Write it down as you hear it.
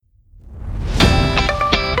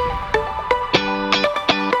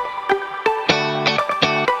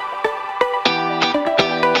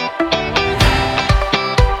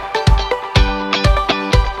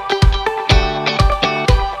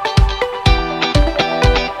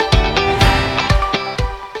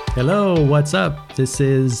Hello, what's up? This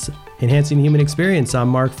is Enhancing Human Experience. I'm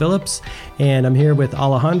Mark Phillips, and I'm here with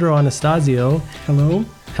Alejandro Anastasio. Hello.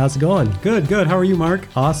 How's it going? Good. How are you, Mark?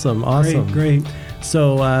 Awesome. Great.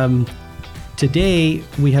 So today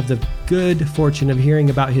we have the good fortune of hearing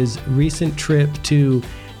about his recent trip to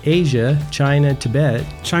Asia, China, Tibet.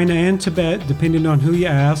 China and Tibet, depending on who you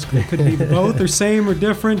ask. They could be both or same or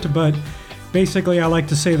different, but basically I like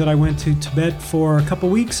to say that I went to Tibet for a couple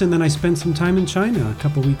weeks and then I spent some time in China, a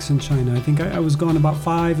couple weeks in China. I think I was gone about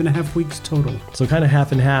 5.5 weeks total. So kind of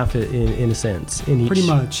half and half in a sense. In each. Pretty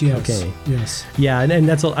much, yes. Okay. Yes. Yeah, and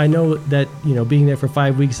that's I know that being there for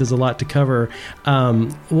 5 weeks is a lot to cover.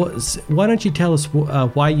 Why don't you tell us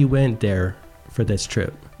why you went there for this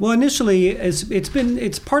trip? Well, initially,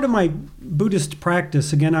 it's part of my Buddhist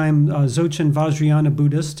practice. Again, I'm a Dzogchen Vajrayana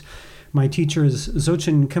Buddhist. My teacher is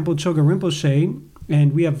Dzogchen Khenpo Choga Rinpoche,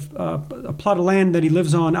 and we have a plot of land that he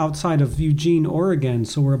lives on outside of Eugene, Oregon.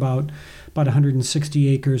 So we're about 160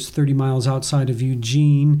 acres, 30 miles outside of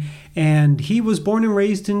Eugene. And he was born and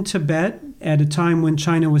raised in Tibet at a time when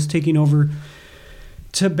China was taking over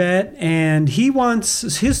Tibet, and he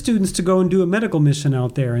wants his students to go and do a medical mission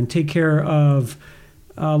out there and take care of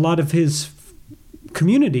a lot of his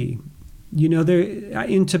community.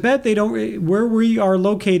 In Tibet, where we are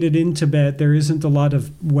located in Tibet, there isn't a lot of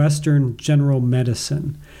Western general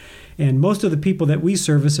medicine. And most of the people that we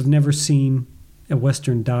service have never seen a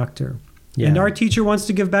Western doctor. Yeah. And our teacher wants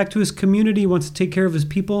to give back to his community, wants to take care of his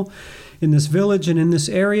people in this village and in this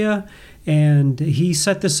area. And he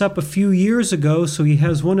set this up a few years ago. So he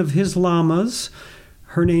has one of his lamas.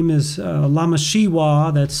 Her name is Lama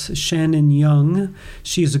Shiwa. That's Shannon Young.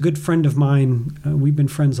 She is a good friend of mine. We've been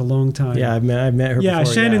friends a long time. Yeah, I've met her before. Yeah,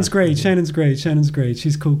 Shannon's great. Shannon's great.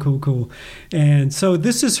 She's cool. And so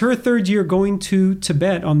this is her third year going to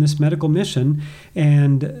Tibet on this medical mission.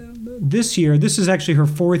 And this is actually her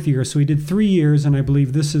fourth year. So we did 3 years, and I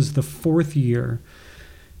believe this is the fourth year.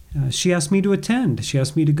 She asked me to attend. She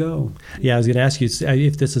asked me to go. Yeah, I was going to ask you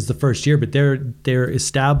if this is the first year, but they're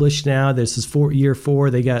established now. This is year 4.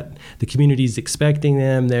 They got the community's expecting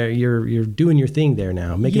them. You're doing your thing there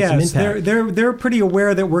now, making some impact. They're pretty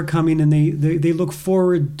aware that we're coming, and they look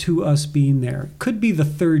forward to us being there. Could be the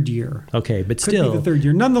third year. Okay, but Could still, be the third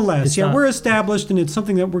year. Nonetheless, we're established, and it's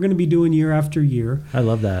something that we're going to be doing year after year. I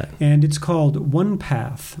love that. And it's called One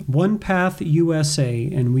Path USA,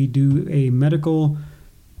 and we do a medical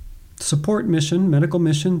medical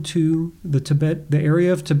mission to the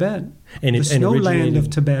area of Tibet, the snowland of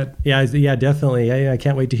Tibet. Yeah, definitely. I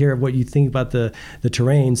can't wait to hear what you think about the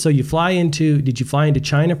terrain. So did you fly into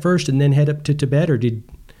China first and then head up to Tibet, or did?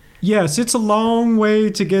 Yes, it's a long way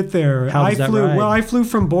to get there. How was that ride? Well, I flew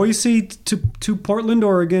from Boise to Portland,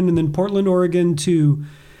 Oregon, and then Portland, Oregon to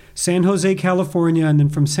San Jose, California, and then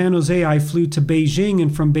from San Jose I flew to Beijing,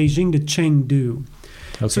 and from Beijing to Chengdu.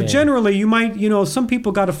 Okay. So generally, you might, some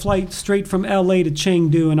people got a flight straight from LA to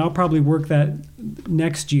Chengdu, and I'll probably work that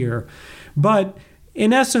next year. But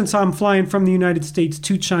in essence, I'm flying from the United States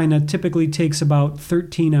to China. Typically takes about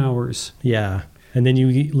 13 hours. Yeah. And then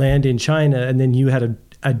you land in China, and then you had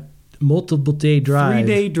a multiple day drive.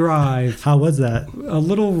 3-day drive. How was that? A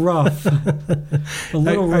little rough. Are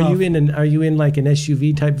you in like an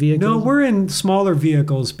SUV type vehicle? No, we're in smaller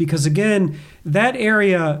vehicles because, again, that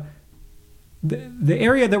area... The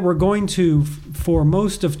area that we're going to for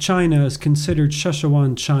most of China is considered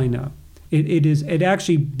Sichuan, China. It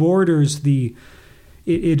actually borders it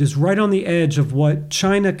is right on the edge of what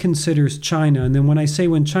China considers China. And then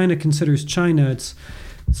when China considers China, it's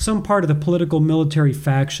some part of the political military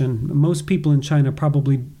faction. Most people in China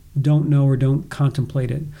probably don't know or don't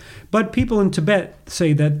contemplate it. But people in Tibet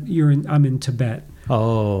say that I'm in Tibet.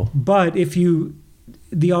 Oh. But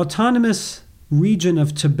the autonomous region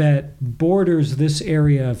of Tibet borders this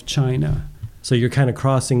area of China. So you're kind of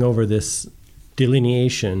crossing over this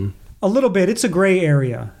delineation. A little bit. It's a gray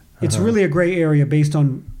area. It's really a gray area based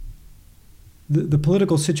on the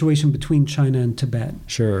political situation between China and Tibet.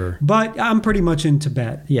 Sure. But I'm pretty much in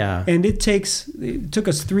Tibet. Yeah. And it took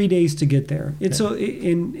us 3 days to get there.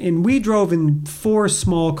 And we drove in 4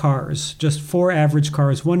 small cars, just 4 average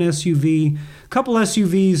cars, 1 SUV, a couple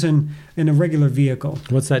SUVs, and a regular vehicle.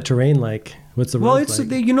 What's that terrain like? What's the road like?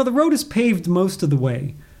 The road is paved most of the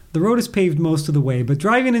way. But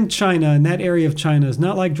driving in China, in that area of China, is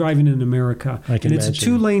not like driving in America. I can imagine. It's a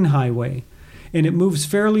 2-lane highway. And it moves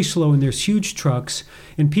fairly slow, and there's huge trucks,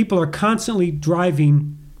 and people are constantly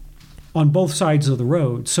driving on both sides of the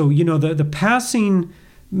road. So, the passing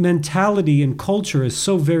mentality and culture is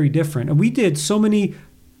so very different. And we did so many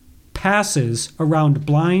passes around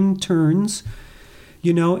blind turns,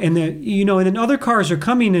 and then other cars are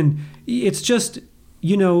coming, and it's just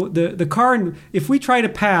the car, if we try to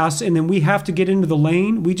pass and then we have to get into the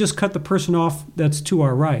lane, we just cut the person off that's to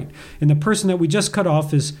our right. And the person that we just cut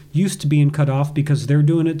off is used to being cut off because they're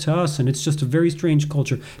doing it to us. And it's just a very strange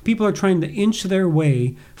culture. People are trying to inch their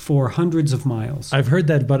way for hundreds of miles. I've heard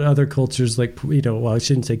that about other cultures, like, well, I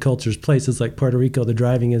shouldn't say cultures, places like Puerto Rico, the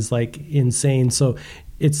driving is like insane. So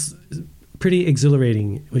it's pretty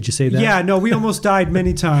exhilarating. Would you say that? Yeah, no, we almost died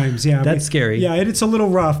many times. Yeah, That's scary. Yeah, it's a little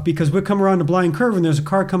rough because we come around a blind curve and there's a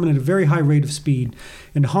car coming at a very high rate of speed,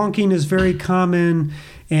 and honking is very common.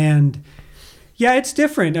 And yeah, it's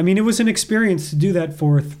different. I mean, it was an experience to do that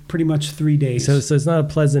for pretty much 3 days. So it's not a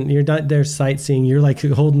pleasant. You're not there sightseeing. You're like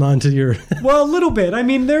holding on to your. Well, a little bit. I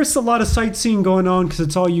mean, there's a lot of sightseeing going on because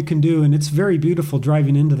it's all you can do, and it's very beautiful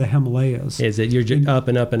driving into the Himalayas. Is it? You're just up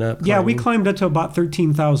and up and up. Yeah, we climbed up to about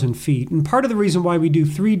 13,000 feet, and part of the reason why we do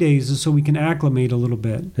 3 days is so we can acclimate a little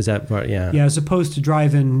bit. Is that part? Yeah. Yeah, as opposed to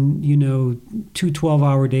driving, 2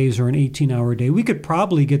 12-hour days or an 18-hour day. We could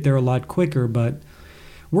probably get there a lot quicker, but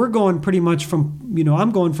we're going pretty much from,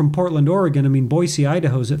 I'm going from Portland, Oregon. I mean, Boise,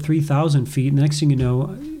 Idaho's at 3,000 feet. And the next thing you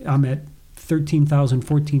know, I'm at 13,000,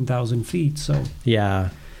 14,000 feet. So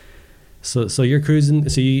yeah. So you're cruising.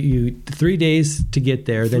 So you 3 days to get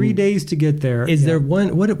there. 3 days to get there. Is there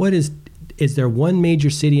one? Is there one major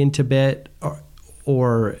city in Tibet,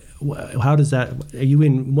 or how does that? Are you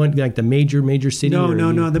in one like the major city?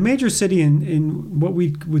 No. The major city in what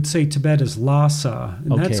we would say Tibet is Lhasa,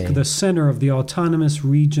 and that's the center of the autonomous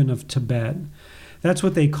region of Tibet. That's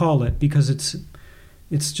what they call it because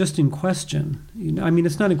it's just in question. I mean,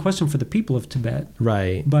 it's not in question for the people of Tibet,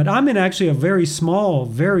 right? But I'm in actually a very small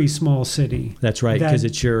city. That's right, because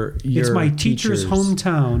it's it's my teacher's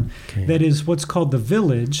hometown. Okay. That is what's called the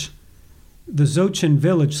village. The Dzogchen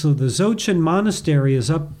village. So the Dzogchen monastery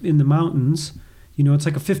is up in the mountains. It's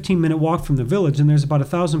like a 15-minute walk from the village, and there's about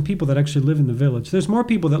 1,000 people that actually live in the village. There's more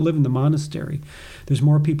people that live in the monastery. There's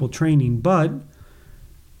more people training, but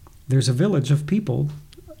there's a village of people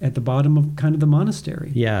at the bottom of kind of the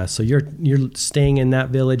monastery. Yeah, so you're staying in that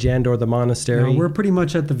village and or the monastery? No, we're pretty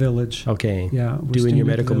much at the village. Okay. Yeah. Doing your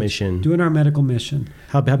medical mission. Doing our medical mission.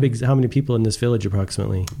 How many people in this village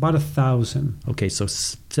approximately? About 1,000. Okay, so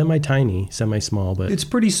semi-tiny, semi-small, but... It's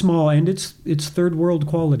pretty small, and it's third world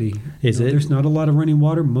quality. Is it? There's not a lot of running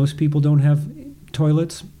water. Most people don't have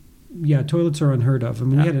toilets. Yeah, toilets are unheard of. I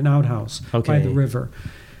mean, we had an outhouse by the river.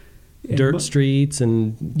 Dirt streets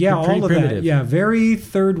and all of primitive. That. Yeah, very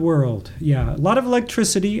third world. Yeah, a lot of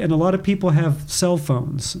electricity and a lot of people have cell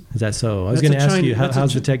phones. Is that so? I was going to ask you,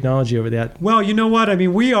 how's the technology over that? Well, you know what? I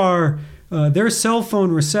mean, we are, their cell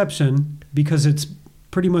phone reception, because it's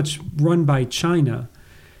pretty much run by China,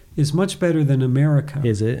 is much better than America.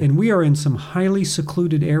 Is it? And we are in some highly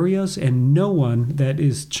secluded areas, and no one that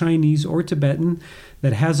is Chinese or Tibetan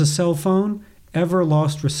that has a cell phone ever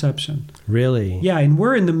lost reception. Really? Yeah, and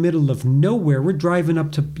we're in the middle of nowhere. We're driving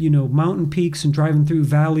up to, mountain peaks and driving through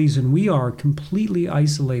valleys, and we are completely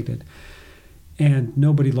isolated. And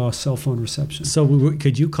nobody lost cell phone reception. So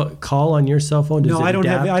could you call on your cell phone? No, I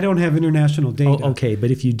don't have international data. Oh, okay, but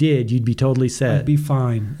if you did, you'd be totally set. I'd be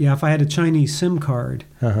fine. Yeah, if I had a Chinese SIM card.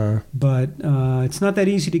 But it's not that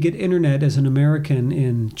easy to get internet as an American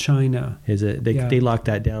in China. Is it? They lock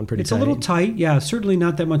that down pretty tight. It's a little tight. Yeah, certainly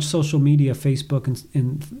not that much social media, Facebook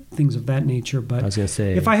and things of that nature. But I was going to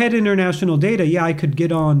say, if I had international data, yeah, I could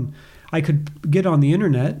get on the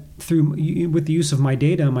internet with the use of my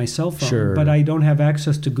data on my cell phone. Sure. But I don't have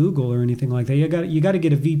access to Google or anything like that. You got to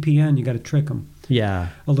get a VPN. You got to trick them. Yeah.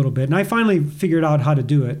 A little bit. And I finally figured out how to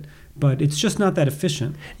do it, but it's just not that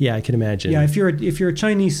efficient. Yeah, I can imagine. Yeah, if you're a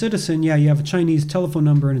Chinese citizen, yeah, you have a Chinese telephone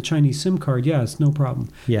number and a Chinese SIM card. Yeah, it's no problem.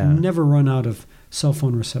 Yeah. You never run out of cell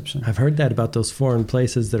phone reception. I've heard that about those foreign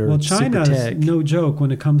places that are China's super tech. No joke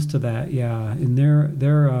when it comes to that. Yeah, and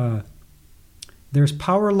there's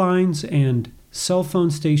power lines and cell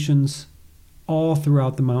phone stations all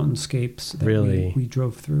throughout the mountainscapes that we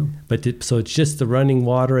drove through. So it's just the running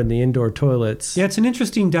water and the indoor toilets. Yeah, it's an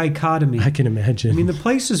interesting dichotomy. I can imagine. I mean, the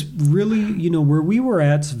place is really, where we were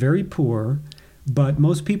at's very poor, but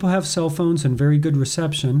most people have cell phones and very good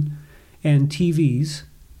reception and TVs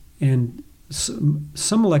and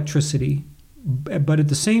some electricity. But at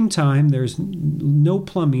the same time, there's no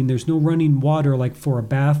plumbing, there's no running water like for a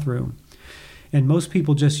bathroom. And most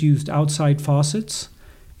people just used outside faucets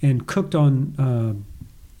and cooked on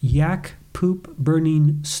yak poop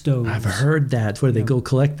burning stoves. I've heard that. Where they go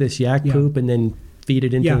collect this yak poop and then feed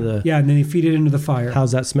it into the... Yeah, and then they feed it into the fire.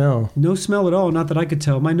 How's that smell? No smell at all, not that I could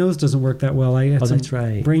tell. My nose doesn't work that well. I had that's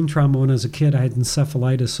right. brain trauma when I was a kid. I had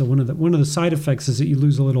encephalitis, so one of the side effects is that you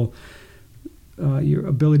lose a little... your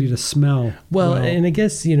ability to smell. Well, and I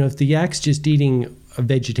guess, if the yak's just eating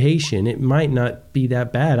vegetation, it might not be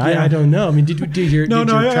that bad. I don't know. I mean, did your no,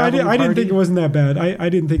 did your I didn't party? think it wasn't that bad. I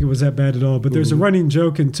didn't think it was that bad at all. But there's a running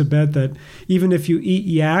joke in Tibet that even if you eat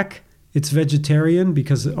yak, it's vegetarian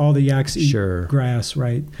because all the yaks eat grass,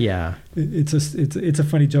 right? Yeah. It's a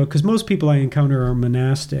funny joke because most people I encounter are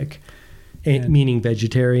monastic. Meaning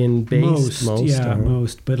vegetarian based?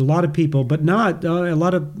 Most. But a lot of people, but not a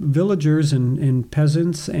lot of villagers and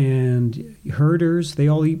peasants and herders, they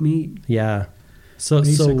all eat meat. Yeah. So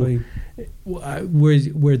basically.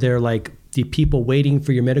 Were there like the people waiting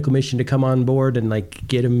for your medical mission to come on board and like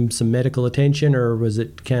get them some medical attention, or was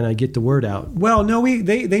it kind of get the word out? Well, no,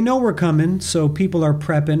 they know we're coming, so people are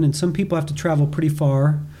prepping, and some people have to travel pretty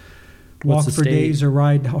far. Walk for days or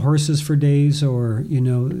ride horses for days or,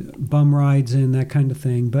 bum rides and that kind of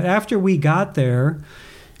thing. But after we got there,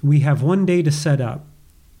 we have 1 day to set up.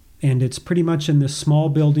 And it's pretty much in this small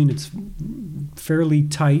building. It's fairly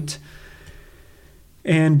tight.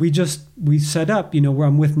 And we set up, where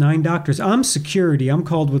I'm with 9 doctors. I'm security. I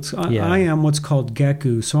am what's called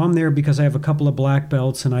Geku. So I'm there because I have a couple of black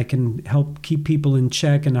belts and I can help keep people in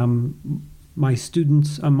check. And I'm my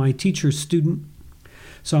teacher's student.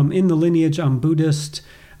 So I'm in the lineage. I'm Buddhist.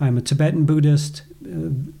 I'm a Tibetan Buddhist.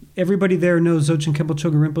 Everybody there knows Dzogchen Khenpo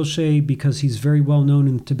Chogyam Rinpoche because he's very well known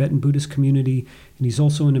in the Tibetan Buddhist community, and he's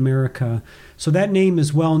also in America. So that name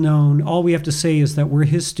is well known. All we have to say is that we're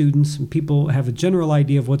his students, and people have a general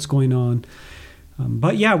idea of what's going on.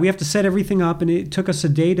 But yeah, we have to set everything up, and it took us a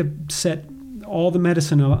day to set all the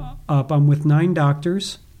medicine up. I'm with 9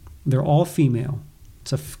 doctors. They're all female.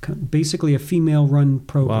 It's basically a female-run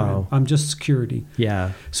program. Wow. I'm just security.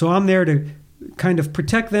 Yeah. So I'm there to kind of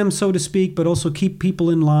protect them, so to speak, but also keep people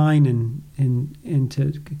in line and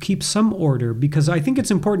to keep some order. Because I think it's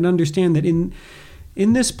important to understand that in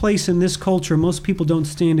this place, in this culture, most people don't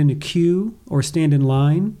stand in a queue or stand in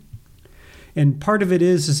line. And part of it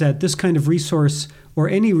is that this kind of resource or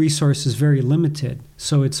any resource is very limited.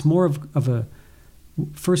 So it's more of a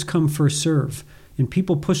first come, first serve. And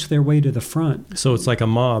people push their way to the front. So it's like a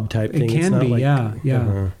mob type thing. It can be, yeah.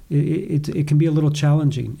 Uh-huh. It can be a little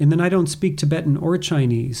challenging. And then I don't speak Tibetan or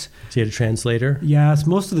Chinese. So you had a translator? Yes,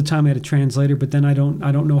 most of the time I had a translator, but then I don't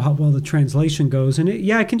know how well the translation goes. And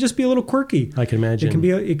it can just be a little quirky. I can imagine.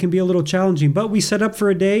 It can be a little challenging. But we set up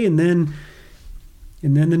for a day, and then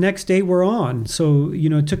the next day we're on. So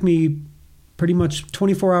it took me pretty much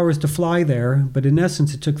 24 hours to fly there, but in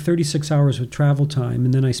essence, it took 36 hours with travel time.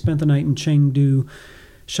 And then I spent the night in Chengdu,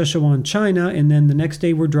 Sichuan, China, and then the next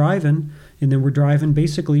day we're driving, and then we're driving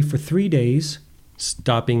basically for 3 days.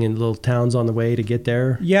 Stopping in little towns on the way to get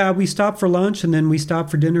there? Yeah, we stop for lunch, and then we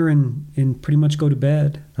stop for dinner and pretty much go to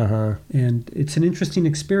bed. Uh-huh. And it's an interesting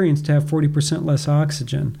experience to have 40% less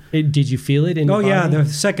oxygen. Did you feel it in your body? Yeah, the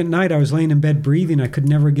second night I was laying in bed breathing. I could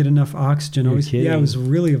never get enough oxygen. You're kidding. Yeah, it was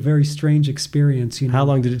really a very strange experience. How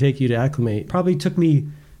long did it take you to acclimate? Probably took me...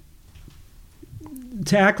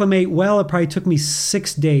 To acclimate well, it probably took me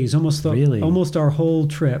 6 days, almost our whole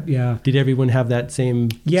trip. Yeah. Did everyone have that same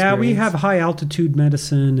experience? Yeah, we have high altitude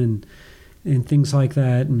medicine and things like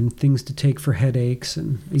that, and things to take for headaches.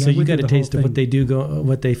 And so you got a taste of what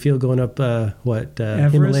they feel going up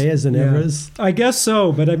Himalayas and Everest. I guess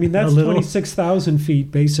so, but I mean that's 26,000 feet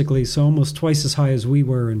basically, so almost twice as high as we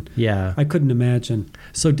were, and yeah, I couldn't imagine.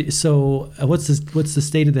 So what's the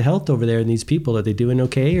state of the health over there in these people? Are they doing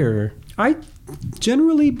okay, or? I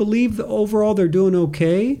generally believe that overall they're doing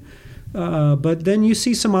okay. But then you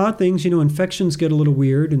see some odd things, infections get a little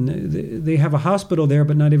weird, and they have a hospital there,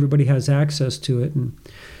 but not everybody has access to it. And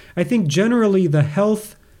I think generally the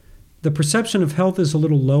perception of health is a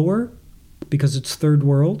little lower because it's third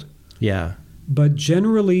world. Yeah. But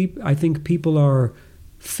generally, I think people are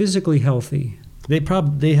physically healthy. They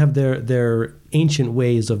have their ancient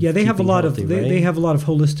ways of they have a lot healthy, of right? they have a lot of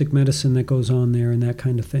holistic medicine that goes on there and that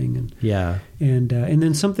kind of thing. And yeah. And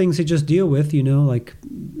then some things they just deal with, like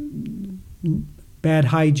bad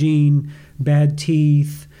hygiene, bad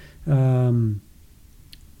teeth,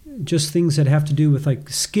 just things that have to do with like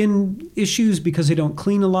skin issues because they don't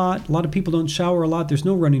clean a lot. A lot of people don't shower a lot. There's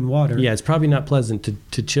no running water. Yeah, it's probably not pleasant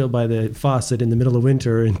to chill by the faucet in the middle of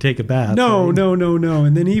winter and take a bath. No, right? no.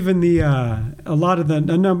 And then even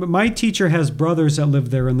my teacher has brothers that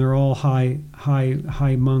live there, and they're all high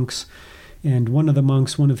monks. And one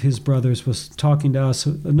of his brothers was talking to us.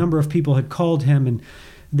 A number of people had called him, and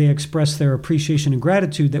they expressed their appreciation and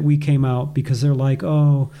gratitude that we came out because they're like,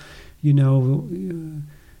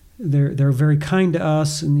 they're very kind to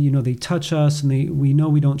us, and they touch us, and we know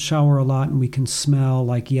we don't shower a lot, and we can smell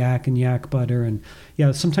like yak and yak butter, and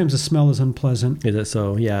yeah, sometimes the smell is unpleasant. Is it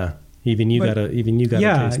so? Yeah. Even you got to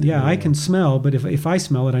taste it. Yeah, I can smell, but if I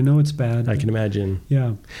smell it, I know it's bad. I can imagine.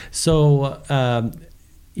 Yeah. So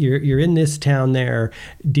you're in this town there.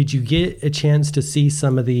 Did you get a chance to see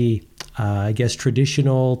some of the, I guess,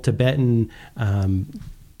 traditional Tibetan,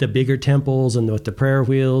 the bigger temples and with the prayer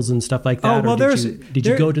wheels and stuff like that? Oh, well, did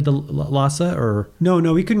you go to the Lhasa or? No,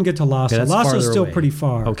 we couldn't get to Lhasa. Okay, Lhasa is still away. pretty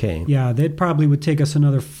far. Okay. Yeah, that probably would take us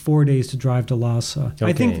another 4 days to drive to Lhasa. Okay.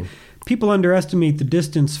 I think people underestimate the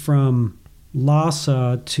distance from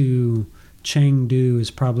Lhasa to Chengdu is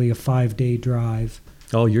probably a 5-day drive.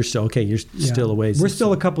 Oh, you're still okay. You're still away. We're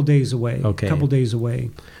still a couple days away. Okay. A couple days away.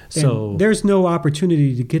 So and there's no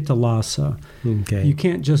opportunity to get to Lhasa. Okay. You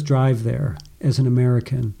can't just drive there as an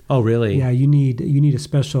American. Oh, really? Yeah, you need a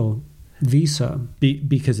special visa.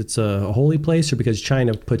 Because it's a holy place, or because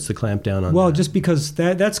China puts the clamp down on? Well, that? just because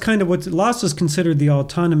that's kind of what Lhasa is considered the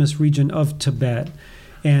autonomous region of Tibet.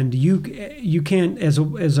 And you can't, as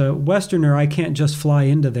a Westerner, I can't just fly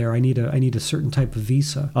into there. I need a certain type of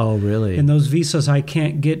visa. Oh, really? And those visas I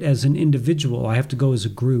can't get as an individual. I have to go as a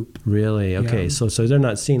group. Really? Okay. Yeah. So they're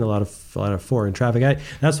not seeing a lot of foreign traffic.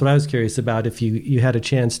 That's what I was curious about. If you had a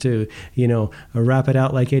chance to, wrap it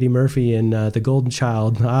out like Eddie Murphy in The Golden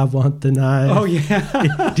Child. I want the knife. Oh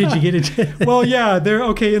yeah. Did you get it? Well, yeah. They're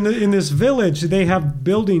okay in this village. They have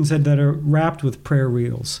buildings that are wrapped with prayer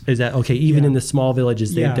wheels. Is that okay? Even Yeah. in the small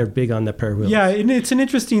villages, they're big on the prayer wheels. Yeah, and it's an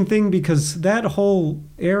interesting thing because that whole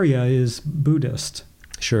area is Buddhist.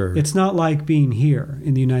 Sure. It's not like being here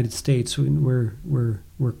in the United States. We're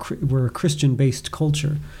a Christian-based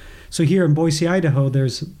culture. So here in Boise, Idaho,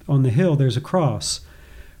 on the hill there's a cross,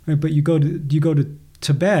 right? But you go to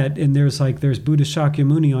Tibet and there's Buddha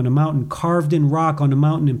Shakyamuni on a mountain, carved in rock on a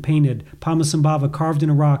mountain and painted. Padmasambhava carved in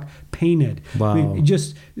a rock, painted. Wow. I mean,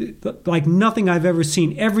 just like nothing I've ever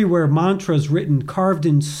seen. Everywhere, mantras written, carved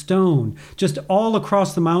in stone, just all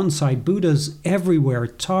across the mountainside. Buddhas everywhere.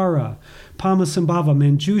 Tara, Padmasambhava,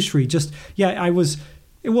 Manjushri.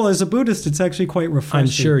 Well, as a Buddhist, it's actually quite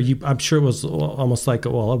refreshing. I'm sure it was almost like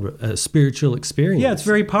a spiritual experience. Yeah, it's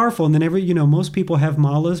very powerful. And then most people have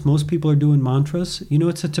malas. Most people are doing mantras.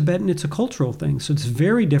 It's a Tibetan, it's a cultural thing. So it's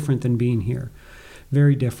very different than being here.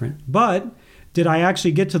 Very different. But did I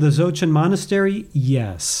actually get to the Dzogchen Monastery?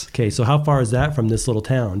 Yes. Okay, so how far is that from this little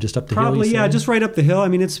town? Just up the hill? Probably, yeah, just right up the hill. I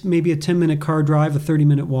mean, it's maybe a 10-minute car drive, a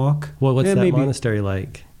 30-minute walk. Well, what's that maybe. Monastery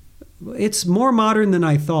like? It's more modern than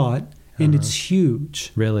I thought. And it's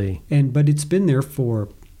huge. Really? But it's been there for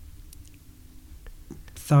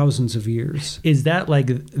thousands of years. Is that like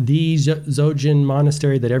the Dzogchen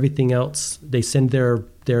monastery that everything else, they send their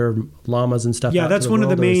lamas and stuff out that's to the one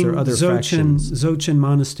world, of the main fractions? Dzogchen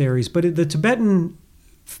monasteries. But the Tibetan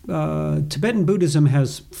Buddhism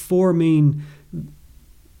has 4 main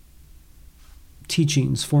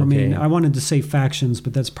teachings, 4 main, I wanted to say factions,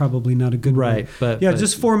 but that's probably not a good right, word. But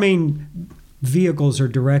just 4 main vehicles or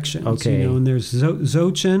directions. Okay. And there's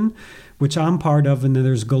Dzogchen, which I'm part of, and then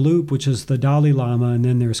there's Gelug, which is the Dalai Lama, and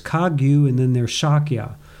then there's Kagyu, and then there's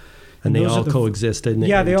Shakya. And they all coexist in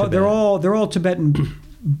They're all Tibetan.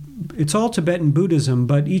 It's all Tibetan Buddhism,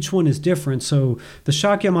 but each one is different. So the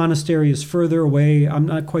Shakya monastery is further away. I'm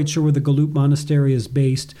not quite sure where the Gelug monastery is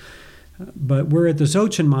based, but we're at the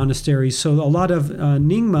Dzogchen monastery. So a lot of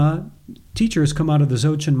Nyingma teachers come out of the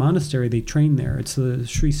Dzogchen monastery. They train there. It's the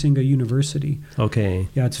Sri Singha University. Okay.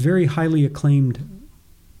 Yeah, it's very highly acclaimed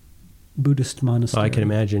Buddhist monastery. Oh, I can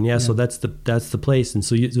imagine. Yeah, so that's the place. And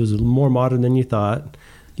so it was more modern than you thought.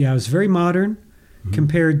 Yeah, it was very modern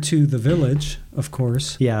compared to the village, of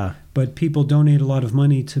course. Yeah. But people donate a lot of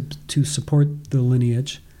money to support the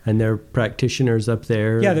lineage. And there are practitioners up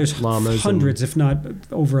there. Yeah, there's lamas hundreds, if not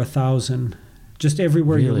over 1,000. Just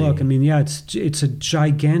everywhere you look. I mean, it's a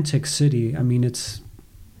gigantic city. I mean, it's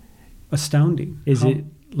astounding. Is it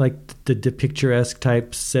like the picturesque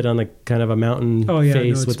type sit on a kind of a mountain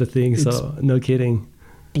face with the thing? So no kidding.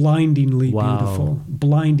 Blindingly beautiful.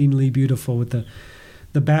 Blindingly beautiful with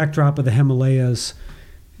the backdrop of the Himalayas.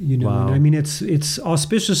 Wow. And I mean, it's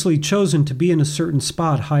auspiciously chosen to be in a certain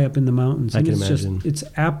spot high up in the mountains. I can imagine. It's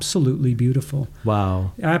absolutely beautiful.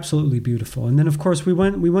 Wow. Absolutely beautiful. And then, of course, we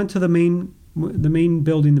went to the main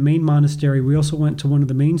building, the main monastery. We also went to one of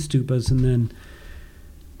the main stupas, and then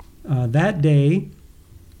that day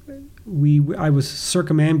I was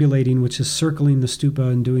circumambulating, which is circling the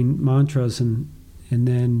stupa and doing mantras, and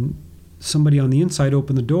then somebody on the inside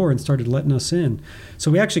opened the door and started letting us in.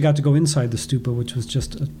 So we actually got to go inside the stupa, which was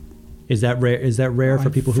just Is that rare? Is that rare for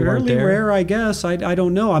people who aren't there? Fairly rare, I guess. I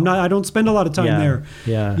don't know. I don't spend a lot of time there.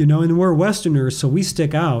 Yeah. And we're Westerners, so we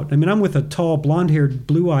stick out. I mean, I'm with a tall, blonde-haired,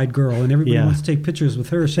 blue-eyed girl, and everybody wants to take pictures with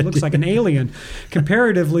her. She looks like an alien,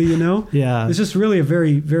 comparatively. Yeah. It's just really a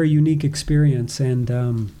very, very unique experience, and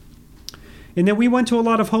then we went to a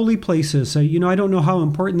lot of holy places. I don't know how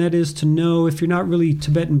important that is to know. If you're not really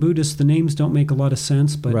Tibetan Buddhist, the names don't make a lot of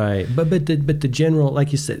sense. But right, but the general,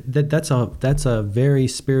 like you said, that's a very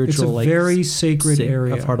spiritual, it's a very sacred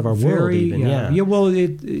area, a part of our world. Even yeah. Well,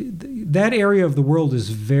 that area of the world is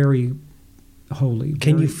very holy.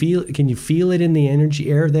 Can you feel it in the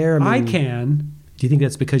energy air there? I can. Do you think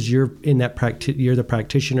that's because you're in that you're the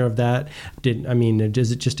practitioner of that?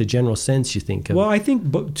 Is it just a general sense you think of? Well, I think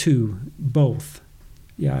both.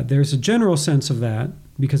 Yeah, there's a general sense of that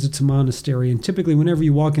because it's a monastery, and typically whenever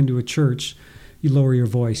you walk into a church, you lower your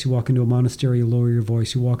voice. You walk into a monastery, you lower your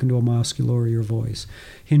voice. You walk into a mosque, you lower your voice.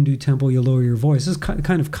 Hindu temple, you lower your voice. This is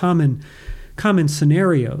kind of common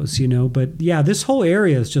scenarios, But yeah, this whole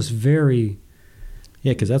area is just very.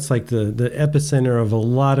 Yeah, because that's like the epicenter of a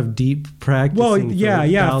lot of deep practicing. Well,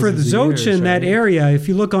 yeah. For the Dzogchen, right? That area, if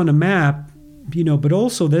you look on a map, but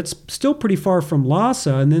also that's still pretty far from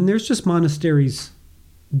Lhasa, and then there's just monasteries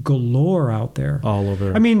galore out there. All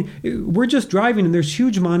over. I mean, we're just driving, and there's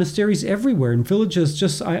huge monasteries everywhere, and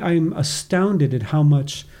villages. I'm astounded at how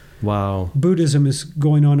much Buddhism is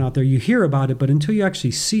going on out there. You hear about it, but until you actually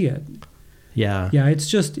see it. Yeah. Yeah,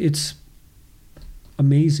 it's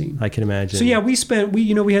amazing. I can imagine. So yeah,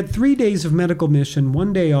 we had 3 days of medical mission,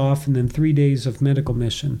 1 day off, and then 3 days of medical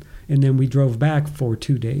mission, and then we drove back for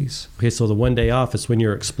 2 days. Okay, so the 1 day off is when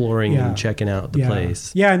you're exploring and checking out the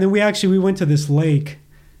place. Yeah, and then we went to this lake.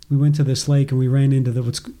 We went to this lake and we ran into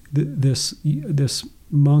this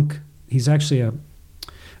monk. He's actually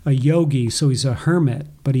a yogi, so he's a hermit,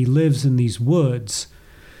 but he lives in these woods.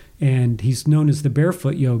 And he's known as the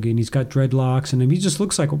barefoot yogi, and he's got dreadlocks, and he just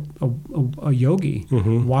looks like a yogi,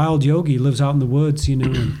 wild yogi, lives out in the woods,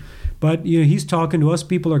 But he's talking to us.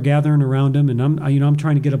 People are gathering around him, and I'm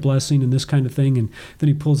trying to get a blessing and this kind of thing. And then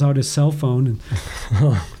he pulls out his cell phone, and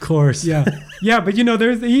of course, yeah. But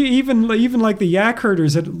there's even like the yak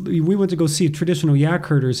herders that we went to go see traditional yak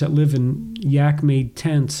herders that live in yak-made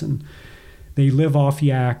tents, and they live off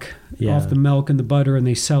yak, off the milk and the butter, and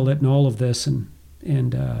they sell it and all of this, and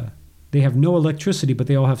they have no electricity, but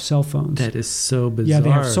they all have cell phones. That is so bizarre. Yeah, they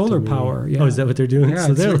have solar power. Yeah. Oh, is that what they're doing?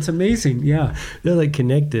 Yeah, so it's amazing. Yeah, they're like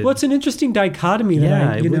connected. Well, it's an interesting dichotomy.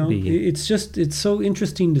 That it would be. It's so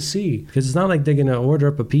interesting to see. Because it's not like they're going to order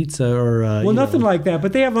up a pizza or. Nothing like that.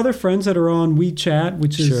 But they have other friends that are on WeChat,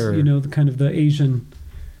 which is the kind of the Asian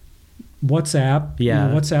WhatsApp. Yeah,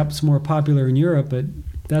 WhatsApp's more popular in Europe, but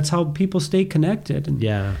that's how people stay connected.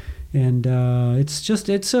 And it's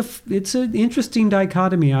an interesting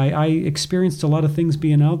dichotomy. I experienced a lot of things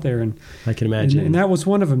being out there, and I can imagine. And that was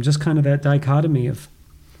one of them. Just kind of that dichotomy of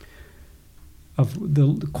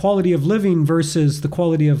the quality of living versus the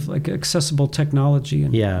quality of like accessible technology.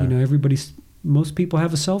 And most people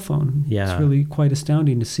have a cell phone. Yeah, it's really quite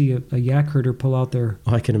astounding to see a yak herder pull out their.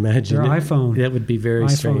 Oh, I can imagine their iPhone. That would be very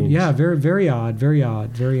strange. Yeah, very very odd, very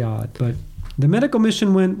odd, very odd, but. The medical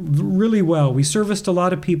mission went really well. We serviced a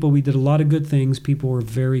lot of people. We did a lot of good things. People were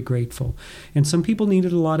very grateful. And some people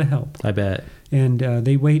needed a lot of help. I bet. And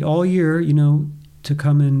they wait all year, to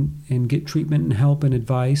come in and get treatment and help and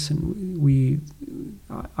advice. And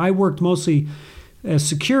I worked mostly as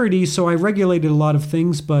security, so I regulated a lot of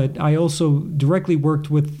things, but I also directly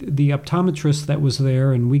worked with the optometrist that was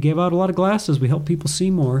there, and we gave out a lot of glasses. We helped people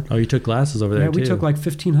see more. Oh, you took glasses over there too? Yeah, we took like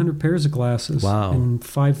 1,500 pairs of glasses. Wow. And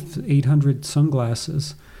 800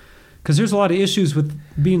 sunglasses. Because there's a lot of issues with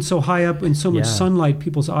being so high up in so much sunlight,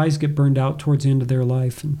 people's eyes get burned out towards the end of their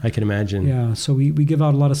life. And, I can imagine. Yeah, so we give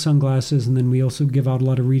out a lot of sunglasses, and then we also give out a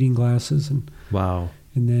lot of reading glasses. Wow.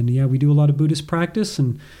 And then, we do a lot of Buddhist practice,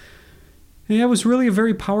 and yeah, it was really a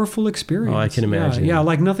very powerful experience. Oh, I can imagine. Yeah,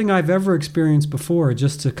 like nothing I've ever experienced before,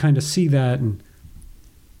 just to kind of see that and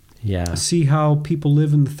see how people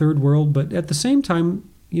live in the third world. But at the same time,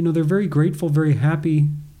 they're very grateful, very happy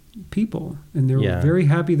people. And they're very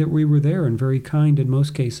happy that we were there and very kind in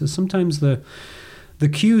most cases. Sometimes the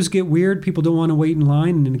queues get weird. People don't want to wait in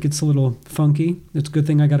line, and it gets a little funky. It's a good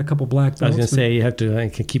thing I got a couple black belts. I was going to say, you have to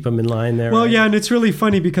keep them in line there. Well, right? yeah, and it's really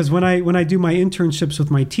funny because when I do my internships with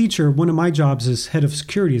my teacher, one of my jobs as head of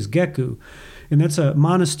security is Gekku. And that's a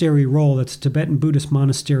monastery role. That's a Tibetan Buddhist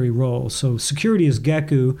monastery role. So security is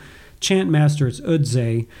Gekku, chant master is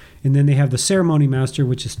Udze, and then they have the ceremony master,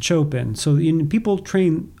 which is Chopin. So people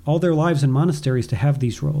train all their lives in monasteries to have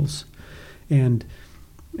these roles. And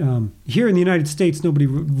Here in the United States, nobody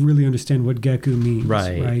really understands what Geku means,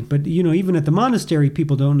 right? But even at the monastery,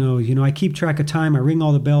 people don't know. I keep track of time. I ring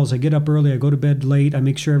all the bells. I get up early. I go to bed late. I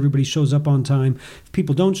make sure everybody shows up on time. If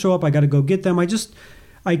people don't show up, I got to go get them.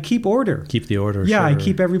 I keep order. Keep the order. Yeah, sure. I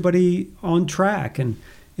keep everybody on track, and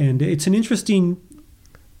it's an interesting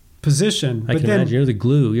position. I can imagine you're the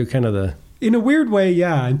glue. You're kind of the. In a weird way,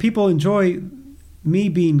 yeah, and people enjoy me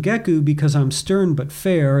being Geku because I'm stern but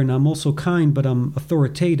fair, and I'm also kind but I'm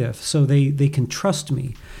authoritative. So they can trust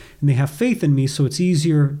me, and they have faith in me. So it's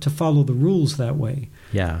easier to follow the rules that way.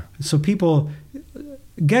 Yeah. So Geku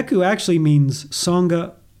actually means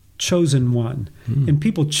Sangha chosen one, and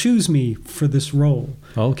people choose me for this role.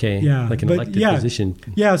 Okay. Yeah. Like an elected position.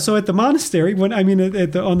 Yeah. So at the monastery, on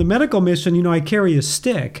the medical mission, I carry a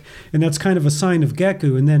stick, and that's kind of a sign of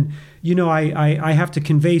Geku. And then, I have to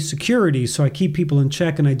convey security, so I keep people in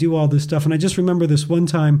check, and I do all this stuff. And I just remember this one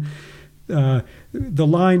time, the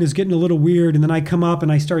line is getting a little weird, and then I come up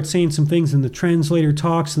and I start saying some things, and the translator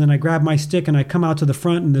talks, and then I grab my stick and I come out to the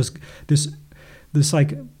front, and this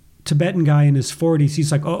like Tibetan guy in his 40s,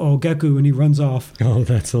 he's like, "Uh-oh, Geku," and he runs off. Oh,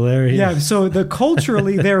 that's hilarious. Yeah, so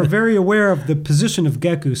culturally, they're very aware of the position of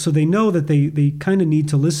Geku, so they know that they kind of need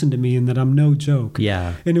to listen to me and that I'm no joke.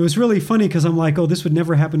 Yeah. And it was really funny because I'm like, oh, this would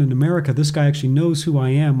never happen in America. This guy actually knows who I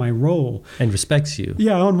am, my role. And respects you.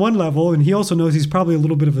 Yeah, on one level, and he also knows he's probably a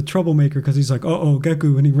little bit of a troublemaker because he's like, "Uh-oh,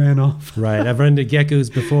 Geku," and he ran off. Right, I've run into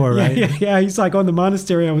Gekus before, right? Yeah, he's like, on the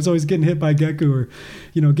monastery, I was always getting hit by Geku or,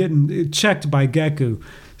 getting checked by Geku.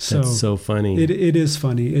 So that's so funny. It is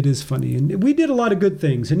funny. It is funny. And we did a lot of good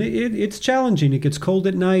things. And it's challenging. It gets cold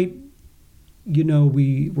at night.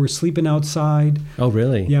 We're sleeping outside. Oh,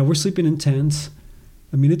 really? Yeah, we're sleeping in tents.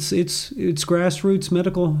 I mean, it's grassroots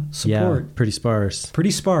medical support. Yeah, pretty sparse. Pretty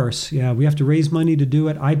sparse. Yeah, we have to raise money to do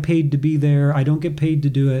it. I paid to be there. I don't get paid to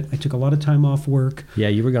do it. I took a lot of time off work. Yeah,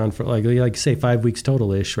 you were gone for like say 5 weeks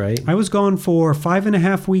total-ish, right? I was gone for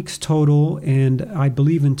 5.5 weeks total. And I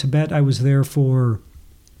believe in Tibet I was there for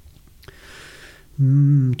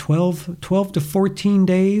 12 to 14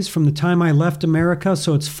 days from the time I left America.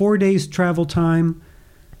 So it's 4 days travel time,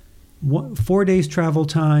 4 days travel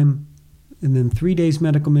time, and then 3 days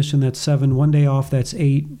medical mission, that's 7. 1 day off, that's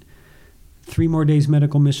 8. 3 more days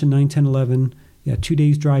medical mission, 9, 10, 11. Yeah, 2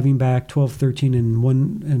 days driving back, 12, 13,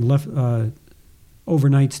 and left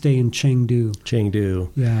overnight stay in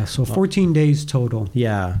Chengdu. Yeah, so 14 days total.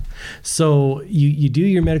 Yeah. So you do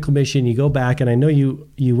your medical mission, you go back, and I know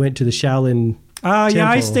you went to the Shaolin Yeah,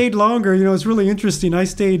 I stayed longer. It's really interesting. I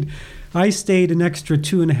stayed an extra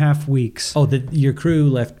 2.5 weeks. Oh, your crew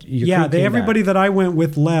left. Everybody that I went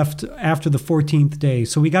with left after the 14th day.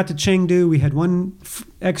 So we got to Chengdu. We had one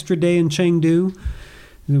extra day in Chengdu.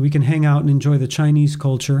 We can hang out and enjoy the Chinese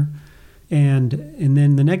culture. And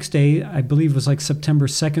then the next day, I believe it was like September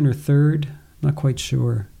 2nd or 3rd. Not quite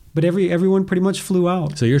sure. But everyone pretty much flew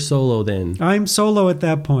out. So you're solo then? I'm solo at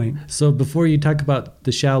that point. So before you talk about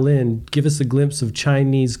the Shaolin, give us a glimpse of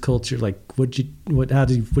Chinese culture. Like, what do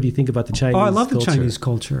you think about the Chinese culture? Oh, I love the Chinese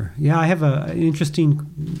culture. Yeah, I have an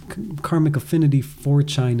interesting karmic affinity for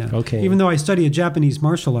China. Okay. Even though I study a Japanese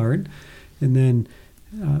martial art, and then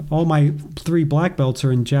all my 3 black belts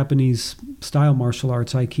are in Japanese style martial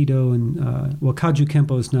arts, Aikido and Kaju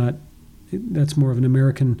Kempo is not. That's more of an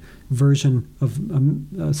American version of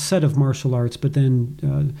a set of martial arts, but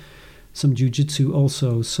then some jiu-jitsu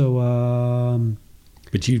also. So,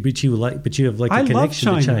 but you have like a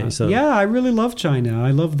connection to China. So. Yeah, I really love China.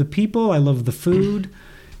 I love the people. I love the food.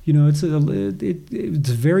 It's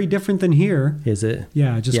very different than here. Is it?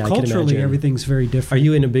 Yeah, culturally, everything's very different. Are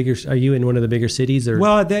you in one of the bigger cities? Or?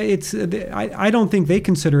 Well, I don't think they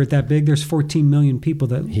consider it that big. There's 14 million people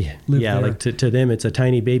that live there. Yeah, like to them, it's a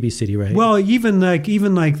tiny baby city, right? Well, even like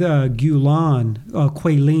Gulan,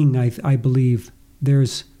 Guilin, I believe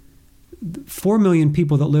there's 4 million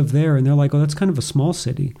people that live there, and they're like, oh, that's kind of a small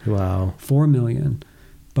city. Wow, 4 million.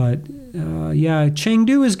 But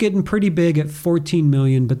Chengdu is getting pretty big at 14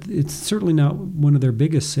 million, but it's certainly not one of their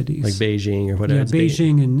biggest cities. Like Beijing or whatever. Yeah,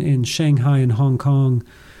 Beijing and Shanghai and Hong Kong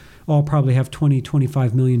all probably have 20,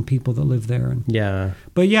 25 million people that live there.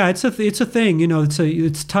 But yeah, it's a thing.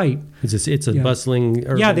 It's tight. It's a bustling.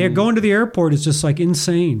 Urban. Yeah, they're going to the airport is just like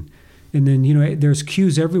insane. And then, there's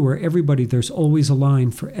queues everywhere. There's always a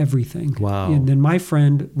line for everything. Wow. And then my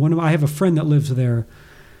friend, I have a friend that lives there.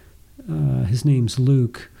 His name's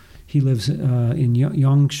Luke. He lives in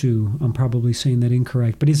Yangshu. I'm probably saying that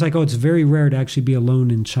incorrect. But he's like, oh, it's very rare to actually be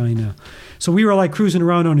alone in China. So we were like cruising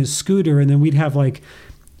around on his scooter, and then we'd have like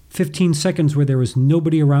 15 seconds where there was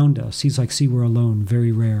nobody around us. He's like, see, we're alone,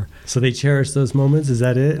 very rare. So they cherish those moments? Is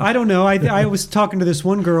that it? I don't know. I was talking to this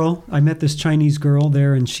one girl. I met this Chinese girl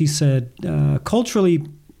there, and she said, culturally,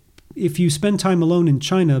 if you spend time alone in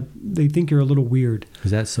China, they think you're a little weird.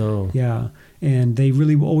 Is that so? Yeah. And they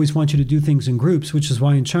really always want you to do things in groups, which is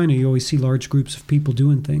why in China you always see large groups of people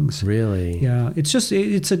doing things. Really? Yeah.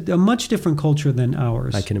 It's a much different culture than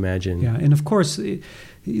ours. I can imagine. Yeah. And of course,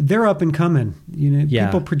 they're up and coming.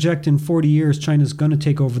 People project in 40 years China's going to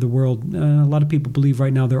take over the world. A lot of people believe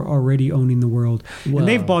right now they're already owning the world. Well, and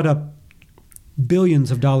they've bought up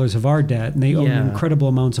billions of dollars of our debt, and they own incredible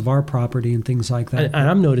amounts of our property and things like that. And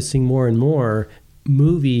I'm noticing more and more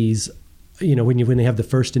movies, when they have the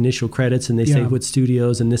first initial credits and they say what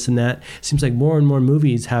studios and this and that, it seems like more and more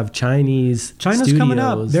movies have China's studios. Coming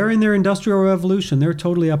up. They're in their industrial revolution. They're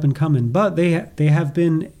totally up and coming. But they have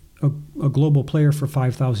been a global player for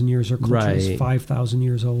 5,000 years. Their culture is 5,000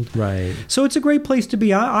 years old. Right. So it's a great place to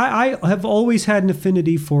be. I have always had an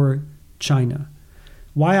affinity for China.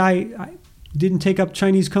 Why I didn't take up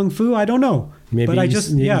Chinese Kung Fu, I don't know. Maybe but I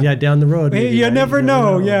just down the road. Maybe, you never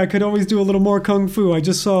know. Yeah, I could always do a little more Kung Fu. I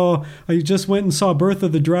just went and saw Birth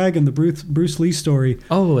of the Dragon, the Bruce Lee story.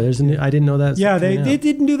 Oh, I didn't know that. Yeah, they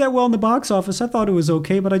didn't do that well in the box office. I thought it was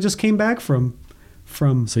okay, but I just came back from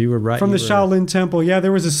So you were right. From the Shaolin Temple. Yeah,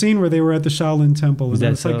 there was a scene where they were at the Shaolin Temple. Was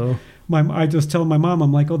that so? I just tell my mom,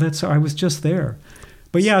 I'm like, oh, I was just there.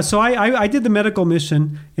 But yeah, so I did the medical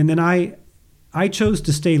mission, and then I chose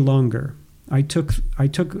to stay longer. I took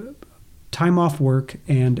time off work,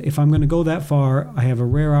 and if I'm going to go that far, I have a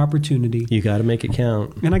rare opportunity. You got to make it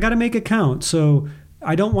count. And I got to make it count. So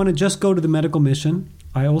I don't want to just go to the medical mission.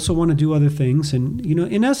 I also want to do other things. And,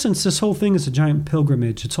 in essence, this whole thing is a giant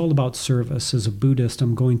pilgrimage. It's all about service. As a Buddhist,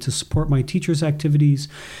 I'm going to support my teacher's activities.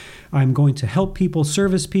 I'm going to help people,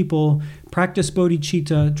 service people, practice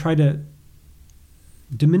bodhicitta, try to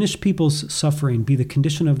diminish people's suffering, be the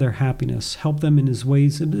condition of their happiness, help them in as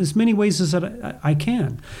many ways as that I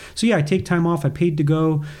can. So yeah, I take time off. I paid to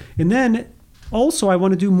go. And then also I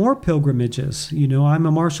want to do more pilgrimages. I'm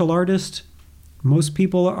a martial artist. Most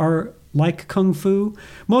people are like Kung Fu.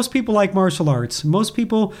 Most people like martial arts. Most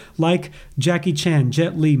people like Jackie Chan,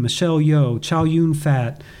 Jet Li, Michelle Yeoh, Chow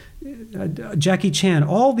Yun-Fat, Jackie Chan,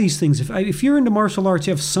 all these things. If you're into martial arts,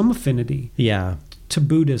 you have some affinity. Yeah. To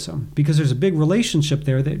Buddhism, because there's a big relationship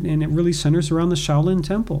there, and it really centers around the Shaolin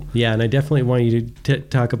Temple. Yeah, and I definitely want you to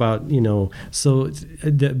talk about, so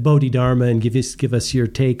the Bodhidharma, and give us your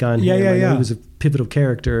take on him. I know he was a pivotal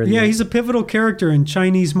character. He's a pivotal character in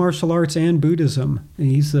Chinese martial arts and Buddhism.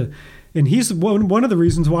 And he's one of the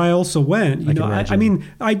reasons why I also went.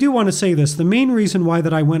 I do want to say this. The main reason why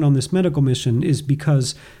that I went on this medical mission is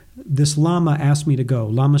because this Lama asked me to go.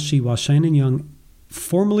 Lama Shiwa Shannon Young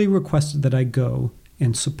formally requested that I go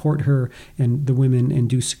and support her and the women and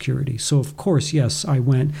do security. So, of course, yes, I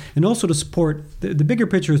went. And also to support, the bigger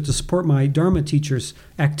picture is to support my Dharma teachers'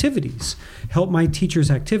 activities, help my teachers'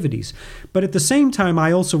 activities. But at the same time,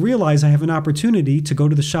 I also realize I have an opportunity to go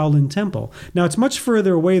to the Shaolin Temple. Now, it's much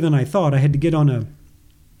further away than I thought. I had to get on a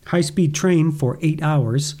high-speed train for 8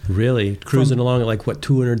 hours. Really? Cruising along at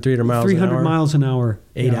 200, 300 miles an hour? 300 miles an hour.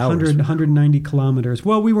 8 hours. 190 kilometers.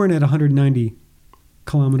 Well, we weren't at 190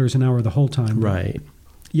 kilometers an hour the whole time. Right.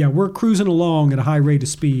 Yeah, we're cruising along at a high rate of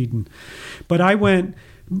speed. But I went,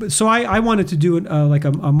 so I wanted to do like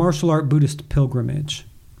a martial art Buddhist pilgrimage.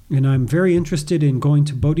 And I'm very interested in going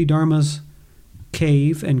to Bodhidharma's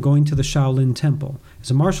cave and going to the Shaolin Temple. As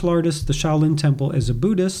a martial artist, the Shaolin Temple. As a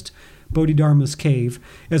Buddhist, Bodhidharma's cave.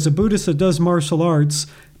 As a Buddhist that does martial arts,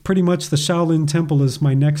 pretty much the Shaolin Temple is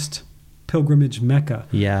my next pilgrimage mecca.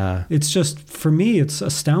 Yeah. It's just, for me, it's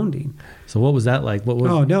astounding. So what was that like?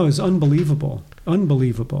 Oh, no, it's unbelievable.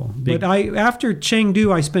 Unbelievable. But after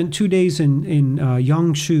Chengdu, I spent 2 days in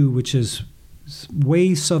Yangshu, which is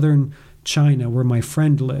way southern China, where my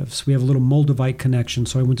friend lives. We have a little Moldavite connection,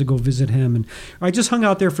 so I went to go visit him. And I just hung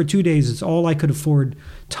out there for 2 days. It's all I could afford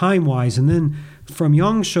time-wise. And then from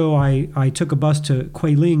Yangshu, I took a bus to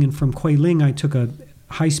Guilin, and from Guilin, I took a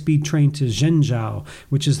high-speed train to Zhengzhou,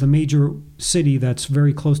 which is the major city that's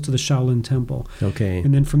very close to the Shaolin Temple. Okay.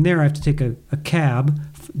 And then from there, I have to take a cab,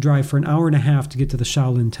 drive for an hour and a half to get to the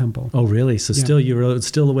Shaolin Temple. Oh, really? So you're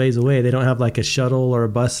still a ways away. They don't have like a shuttle or a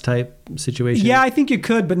bus type situation? Yeah, I think you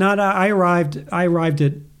could, but not. I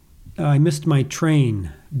missed my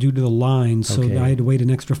train due to the line, so I had to wait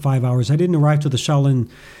an extra 5 hours. I didn't arrive to the Shaolin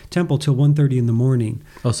Temple till 1:30 in the morning.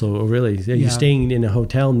 Oh, so really? Are you staying in a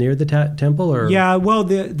hotel near the temple, or? Yeah, well,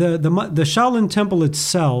 the Shaolin Temple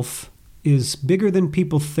itself is bigger than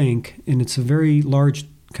people think, and it's a very large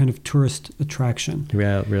kind of tourist attraction.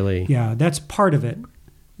 Yeah, really? Yeah, that's part of it.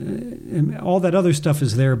 and all that other stuff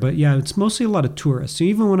is there. But yeah, it's mostly a lot of tourists.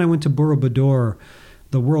 Even when I went to Borobudur,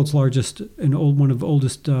 the world's largest and one of the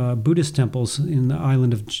oldest Buddhist temples in the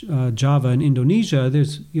island of Java in Indonesia,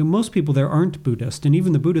 there's most people there aren't Buddhist, and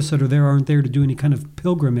even the Buddhists that are there aren't there to do any kind of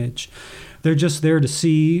pilgrimage. They're just there to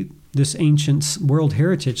see this ancient World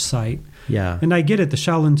Heritage site. Yeah. And I get it, the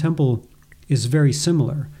Shaolin Temple is very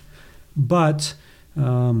similar. But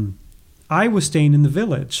I was staying in the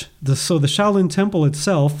village. So the Shaolin Temple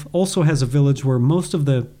itself also has a village where most of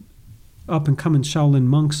the up-and-coming Shaolin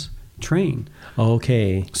monks train.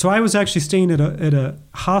 Okay. So I was actually staying at a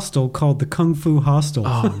hostel called the Kung Fu Hostel.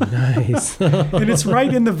 Oh, nice. And it's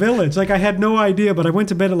right in the village. Like, I had no idea, but I went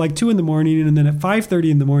to bed at like 2 a.m, and then at 5:30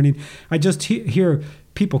 in the morning, I just hear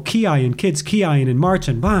people kiaing, kids kiaing and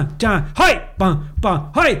marching. Ba, da, hi, ba, ba,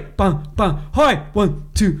 hi, ba, ba, hi, 1,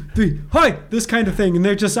 2, 3, hi, this kind of thing. And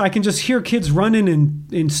I can just hear kids running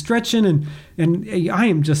and stretching, and I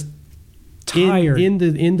am just tired. In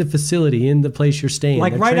the facility, in the place you're staying.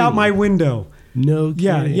 Like right out my window. No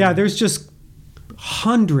kidding. Yeah, there's just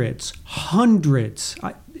hundreds.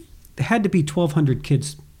 It had to be 1,200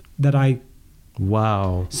 kids that are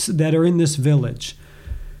in this village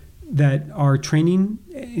that are training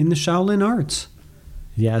in the Shaolin arts.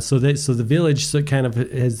 Yeah, so the village kind of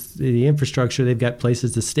has the infrastructure. They've got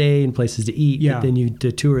places to stay and places to eat. Yeah. But then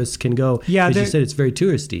the tourists can go. Yeah, because you said it's very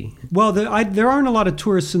touristy. Well, there aren't a lot of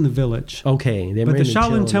tourists in the village. Okay, but the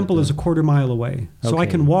Shaolin Temple is a quarter mile away, so I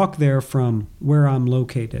can walk there from where I'm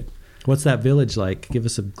located. What's that village like? Give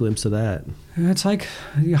us a glimpse of that. It's like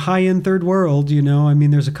high-end third world, I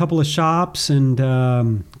mean, there's a couple of shops and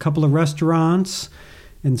a couple of restaurants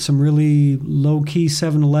and some really low-key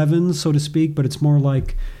 7-Elevens, so to speak, but it's more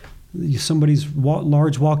like somebody's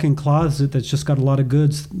large walk-in closet that's just got a lot of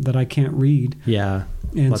goods that I can't read. Yeah.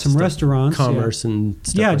 And some restaurants. Commerce and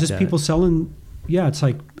stuff like just that. people selling, it's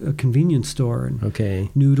like a convenience store. And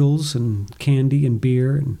okay. Noodles and candy and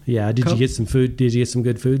beer. And yeah, did you get some food? Did you get some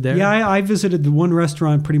good food there? Yeah, I visited the one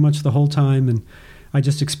restaurant pretty much the whole time, and I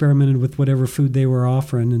just experimented with whatever food they were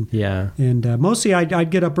offering. And mostly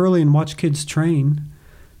I'd get up early and watch kids train.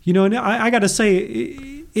 And I got to say,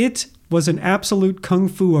 it was an absolute kung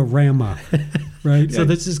fu-arama, right? So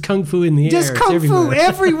this is kung fu in the air. Just kung fu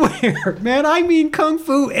everywhere, man. I mean kung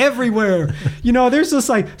fu everywhere. There's just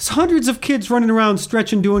like hundreds of kids running around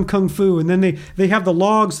stretching, doing kung fu. And then they have the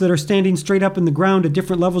logs that are standing straight up in the ground at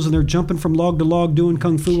different levels, and they're jumping from log to log doing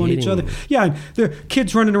kung fu on each other. Yeah, and there are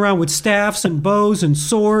kids running around with staffs and bows and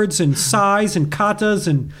swords and sais and katas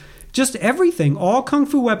and just everything, all kung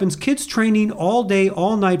fu weapons, kids training all day,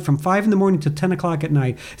 all night from 5 a.m. to 10 o'clock at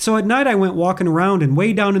night. So at night I went walking around, and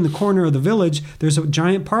way down in the corner of the village, there's a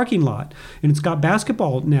giant parking lot, and it's got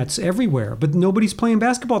basketball nets everywhere, but nobody's playing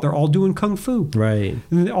basketball. They're all doing kung fu. Right.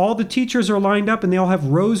 And all the teachers are lined up, and they all have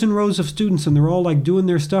rows and rows of students, and they're all like doing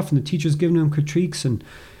their stuff, and the teacher's giving them critiques, and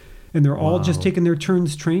they're all just taking their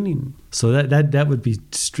turns training. So that would be,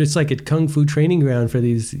 it's like a kung fu training ground for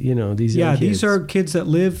these these young kids. These are kids that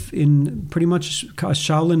live in pretty much a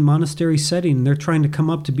Shaolin monastery setting. They're trying to come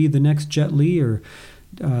up to be the next Jet Li or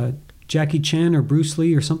Jackie Chan or Bruce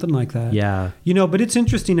Lee or something like that. Yeah. But it's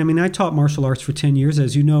interesting. I mean, I taught martial arts for 10 years,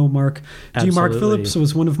 as you know, Mark. Absolutely. G. Mark Phillips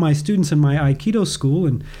was one of my students in my Aikido school,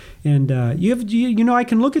 and I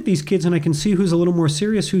can look at these kids and I can see who's a little more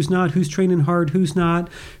serious, who's not, who's training hard, who's not,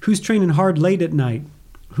 who's training hard late at night,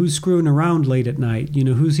 who's screwing around late at night,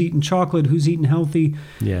 who's eating chocolate, who's eating healthy.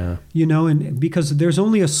 Yeah. And because there's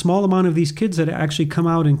only a small amount of these kids that actually come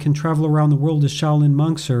out and can travel around the world as Shaolin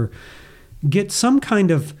monks or get some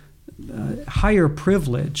kind of higher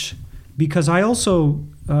privilege. Because I also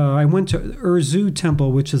I went to Urzu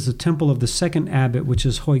Temple, which is the temple of the second abbot, which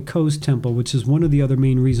is Hoi Ko's temple, which is one of the other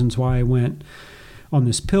main reasons why I went on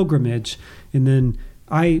this pilgrimage. And then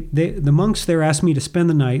the monks there asked me to spend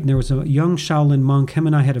the night, and there was a young Shaolin monk. Him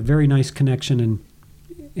and I had a very nice connection,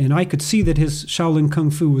 and I could see that his Shaolin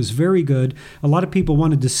Kung Fu was very good. A lot of people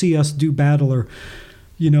wanted to see us do battle, or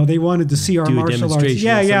they wanted to see our martial arts.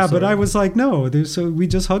 Yeah, but I was like, no. So we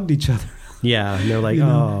just hugged each other. Yeah, and they're like,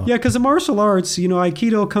 oh. Yeah, because the martial arts,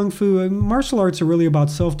 Aikido, Kung Fu, martial arts are really about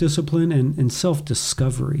self-discipline and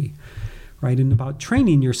self-discovery, right? And about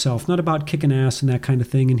training yourself, not about kicking ass and that kind of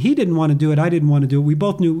thing. And he didn't want to do it. I didn't want to do it. We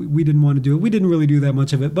both knew we didn't want to do it. We didn't really do that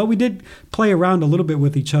much of it, but we did play around a little bit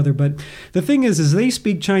with each other. But the thing is they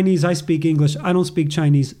speak Chinese, I speak English. I don't speak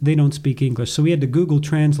Chinese, they don't speak English. So we had to Google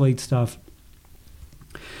Translate stuff.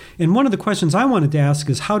 And one of the questions I wanted to ask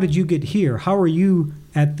is, how did you get here? How are you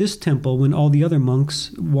at this temple when all the other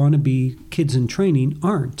monks wannabe kids in training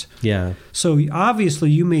aren't? Yeah. So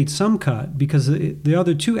obviously you made some cut, because the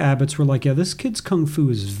other two abbots were like, yeah, this kid's kung fu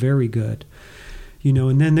is very good.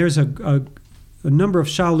 And then there's a number of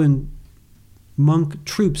Shaolin monk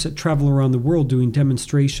troops that travel around the world doing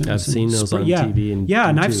demonstrations. I've seen those on TV and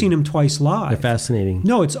and I've seen them twice live. They're fascinating.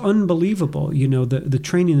 No, it's unbelievable. The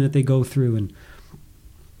training that they go through,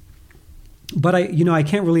 but I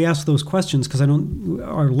can't really ask those questions because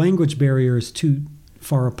our language barrier is too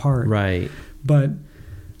far apart. Right. But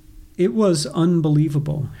it was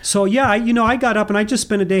unbelievable. So I got up and I just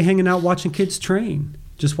spent a day hanging out watching kids train.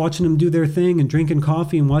 Just watching them do their thing and drinking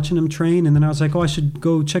coffee and watching them train, and then I was like, I should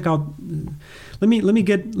go check out. Let me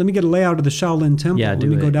get a layout of the Shaolin Temple. Yeah, let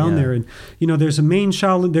me go down there, and there's a main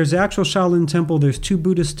Shaolin. There's the actual Shaolin Temple. There's 2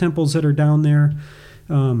 Buddhist temples that are down there,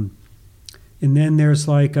 and then there's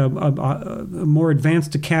like a more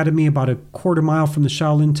advanced academy about a quarter mile from the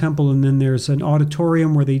Shaolin Temple, and then there's an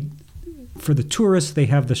auditorium where for the tourists, they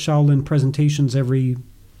have the Shaolin presentations every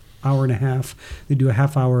hour and a half. They do a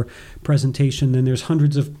half-hour presentation. Then there's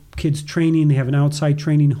hundreds of kids training. They have an outside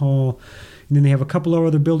training hall. And then they have a couple of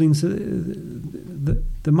other buildings. The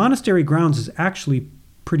monastery grounds is actually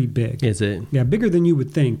pretty big. Is it? Yeah, bigger than you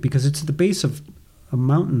would think because it's at the base of a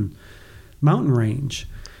mountain range.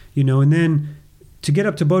 And then to get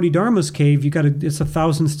up to Bodhidharma's cave, it's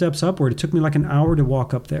 1,000 steps upward. It took me like an hour to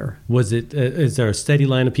walk up there. Was it? Is there a steady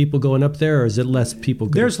line of people going up there, or is it less people?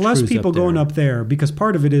 There's less people going up there because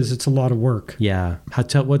part of it is it's a lot of work. Yeah.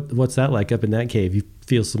 What's that like up in that cave? You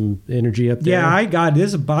feel some energy up there? Yeah, I got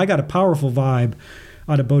a powerful vibe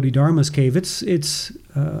out of Bodhidharma's cave. It's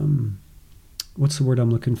what's the word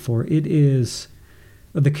I'm looking for? It is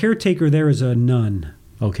the caretaker there is a nun.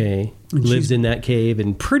 Okay. Lives in that cave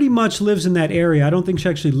and pretty much lives in that area. I don't think she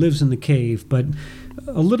actually lives in the cave, but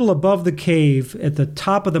a little above the cave at the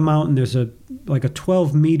top of the mountain, there's a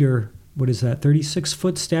 12-meter,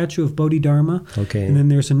 36-foot statue of Bodhidharma. Okay. And then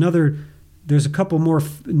there's a couple more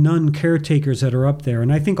nun caretakers that are up there.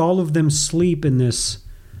 And I think all of them sleep in this,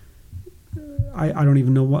 I don't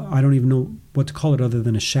even know what to call it other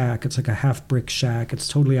than a shack. It's like a half brick shack. It's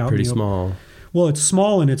totally out. Pretty small. Well, it's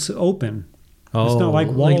small and it's open. Oh, it's not like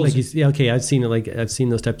walls. Okay. I've seen it. I've seen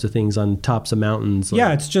those types of things on tops of mountains.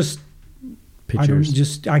 Yeah, it's just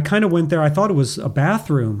pictures. I kind of went there. I thought it was a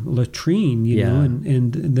bathroom, latrine,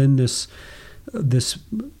 and then this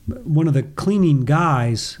one of the cleaning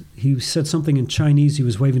guys, he said something in Chinese. He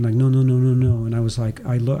was waving like no, and I was like,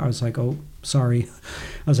 oh, sorry.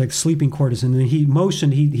 I was like sleeping quarters, and then he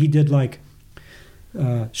motioned. He did like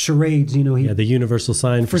charades, the universal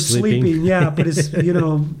sign for sleeping.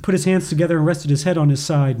 Put his hands together and rested his head on his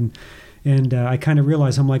side, and I kind of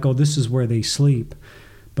realized I'm like, oh, this is where they sleep.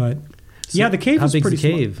 But the cave is pretty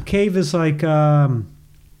small. The cave is like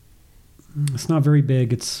it's not very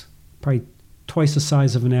big. It's probably twice the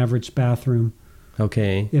size of an average bathroom.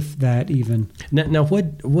 Okay, if that even. Now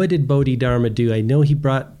what did Bodhidharma do? I know he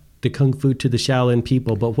brought the kung fu to the Shaolin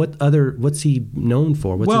people, but what's he known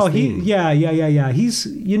for? What's his thing? He's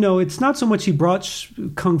it's not so much he brought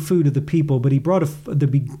kung fu to the people, but he brought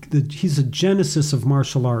he's a genesis of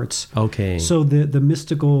martial arts. Okay. So the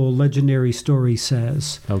mystical legendary story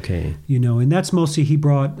says. Okay. And that's mostly he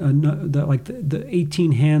brought the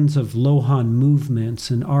 18 hands of Lohan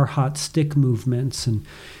movements and Arhat stick movements, and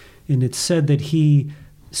it's said that he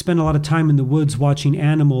spent a lot of time in the woods watching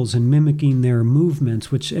animals and mimicking their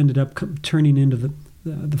movements, which ended up turning into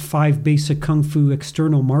the 5 basic Kung Fu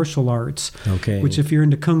external martial arts. Okay. Which, if you're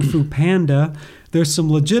into Kung Fu Panda, there's some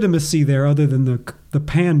legitimacy there other than the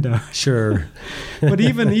panda. Sure. But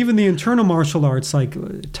even the internal martial arts like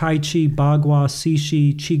Tai Chi, Bagua,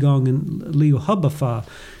 Sishi, Qigong, and Liu Hebafa,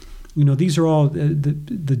 these are all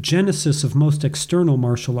the genesis of most external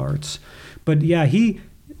martial arts. But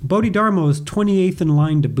Bodhidharma was 28th in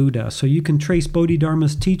line to Buddha. So you can trace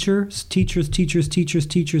Bodhidharma's teachers,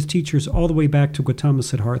 all the way back to Gautama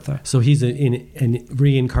Siddhartha. So he's a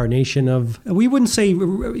reincarnation of... We wouldn't say...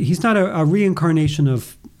 He's not a reincarnation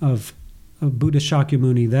of Buddha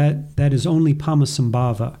Shakyamuni. That is only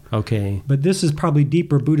Pamasambhava. Okay. But this is probably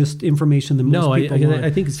deeper Buddhist information than most people want. I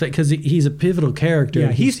think it's because he's a pivotal character.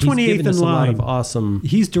 Yeah, he's 28th in line. A lot of awesome...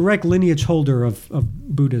 He's direct lineage holder of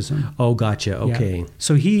Buddhism. Oh, gotcha. Okay. Yeah.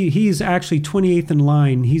 So he's actually 28th in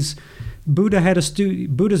line. Buddha had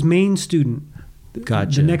Buddha's main student.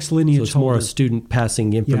 Gotcha. The next lineage holder. So it's more a student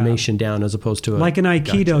passing information down as opposed to like in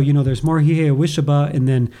Aikido, gotcha. There's Morihei Ueshiba, and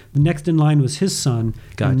then the next in line was his son.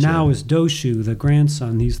 Gotcha. And now is Doshu, the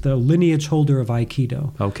grandson. He's the lineage holder of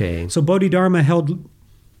Aikido. Okay. So Bodhidharma held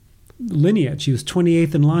lineage. He was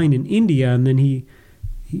 28th in line in India, and then he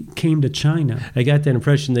came to China. I got that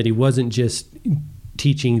impression that he wasn't just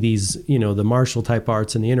teaching these, the martial type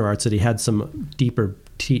arts and the inner arts, that he had some deeper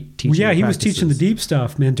teaching. Yeah, he was practices. teaching the deep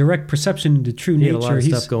stuff, man. Direct perception into true He nature. had a lot of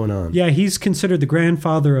He's stuff going on. Yeah, he's considered the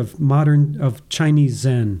grandfather of Chinese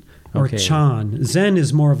Zen, or Okay. Chan. Zen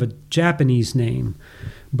is more of a Japanese name,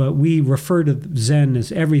 but we refer to Zen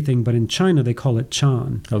as everything. But in China, they call it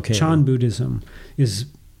Chan. Okay. Chan Buddhism is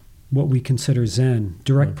what we consider Zen,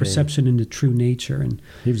 direct Okay. perception into true nature. And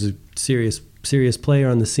He was a serious player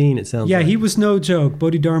on the scene. It sounds. yeah, like. he was no joke.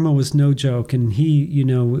 Bodhidharma was no joke, and he,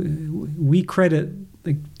 we credit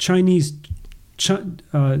like Chinese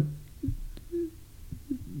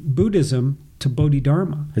Buddhism to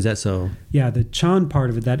Bodhidharma. Is that so? Yeah, the Chan part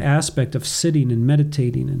of it, that aspect of sitting and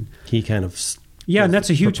meditating, and He kind of. yeah, and that's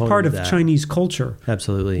a huge proponent part of of that. Chinese culture.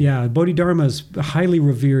 Absolutely. Yeah, Bodhidharma is highly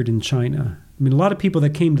revered in China. I mean, a lot of people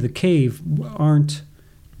that came to the cave aren't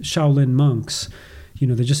Shaolin monks.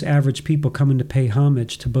 They're just average people coming to pay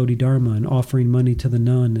homage to Bodhidharma and offering money to the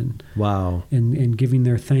nun Wow. and giving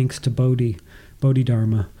their thanks to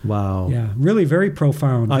Bodhidharma. Wow. Yeah, really very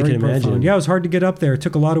profound. I very can imagine. profound. Yeah, it was hard to get up there. It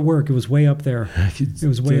took a lot of work. It was way up there. It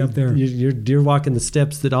was way up there. You're walking the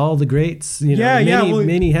steps that all the greats, well,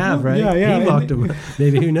 many have, right? yeah. He walked them.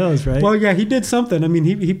 Maybe, who knows, right? Well, yeah, he did something. I mean,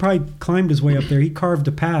 he probably climbed his way up there. He carved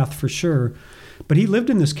a path for sure. But he lived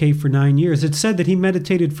in this cave for 9 years. It's said that he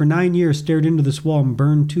meditated for 9 years, stared into this wall, and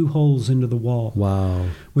burned 2 holes into the wall, Wow.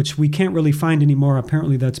 which we can't really find anymore.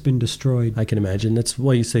 Apparently, that's been destroyed. I can imagine. That's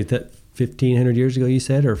what you say, that 1,500 years ago, you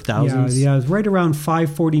said, or thousands? Yeah, it was right around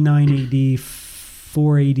 549 AD,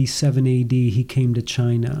 487 AD, he came to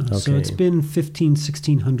China. So Okay. it's been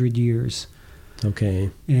 1,600 years. Okay.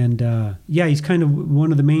 And he's kind of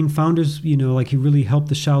one of the main founders. He really helped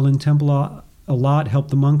the Shaolin Temple a lot,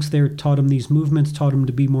 helped the monks there, taught them these movements, taught them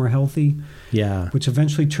to be more healthy, Yeah. which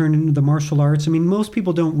eventually turned into the martial arts. I mean, most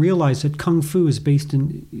people don't realize that Kung Fu is based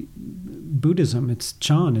in Buddhism. It's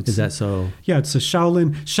Chan. Is that so? Yeah, it's a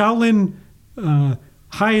Shaolin,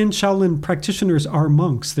 high-end Shaolin practitioners are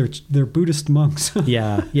monks. They're Buddhist monks.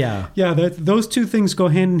 Yeah. Yeah. Yeah, those two things go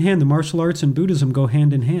hand in hand. The martial arts and Buddhism go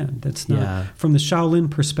hand in hand. That's not Yeah. from the Shaolin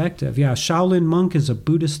perspective. Yeah, Shaolin monk is a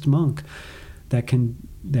Buddhist monk that can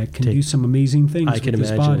do some amazing things I with can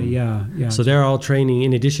his imagine. body. Yeah, yeah. So they're all training,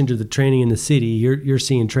 in addition to the training in the city, you're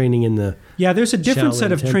seeing training in the. Yeah, there's a different Shaolin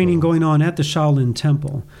set of Temple. training going on at the Shaolin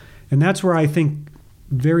Temple. And that's where I think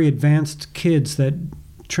very advanced kids that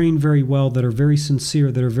train very well, that are very sincere,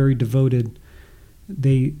 that are very devoted,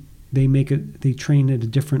 they train at a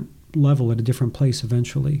different level, at a different place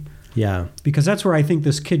eventually. Yeah. Because that's where I think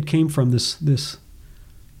this kid came from, this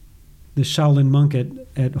Shaolin monk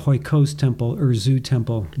at Hoi Ko's temple, or Zhu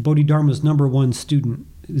temple. Bodhidharma's number 1 student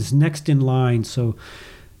is next in line. So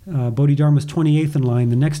Bodhidharma's 28th in line.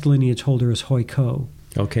 The next lineage holder is Hoi Ko.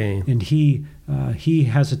 Okay. And he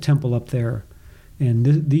has a temple up there. And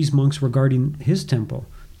these monks were guarding his temple.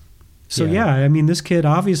 So Yeah. I mean, this kid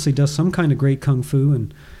obviously does some kind of great Kung Fu,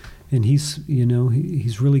 and he's,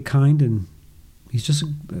 he's really kind, and he's just a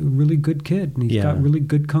really good kid, and he's Yeah. got really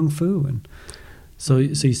good Kung Fu. And So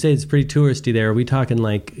you say it's pretty touristy there. Are we talking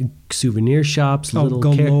like souvenir shops, little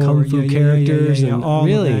galore. Kung Fu characters? yeah, And all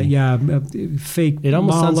really? of that. Yeah, fake. It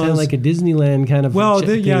almost sounds kind of malas. like a Disneyland kind of. Well,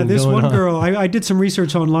 thing this going one on. girl, I did some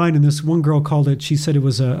research online, and this one girl called it, she said it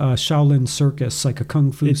was a Shaolin circus, like a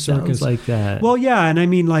Kung Fu It circus. sounds like that. Well, yeah, and I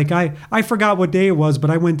mean, like, I forgot what day it was,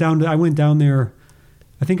 but I went down there,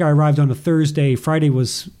 I think I arrived on a Thursday. Friday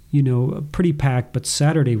was, pretty packed, but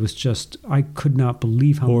Saturday was just, I could not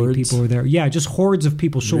believe how many Hordes? people were there. Yeah, just hordes of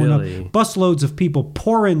people showing Really? up, busloads of people,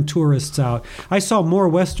 pouring tourists out. I saw more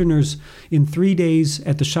Westerners in 3 days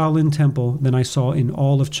at the Shaolin Temple than I saw in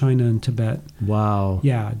all of China and Tibet. Wow.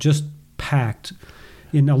 Yeah, just packed.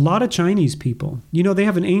 And a lot of Chinese people. They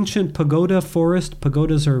have an ancient pagoda forest.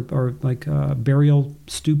 Pagodas are like burial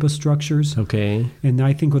stupa structures. Okay. And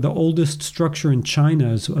I think the oldest structure in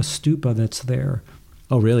China is a stupa that's there.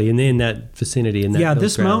 Oh, really? And in that vicinity, in that Yeah, those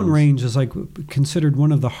this mountain grounds. range is like considered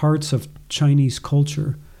one of the hearts of Chinese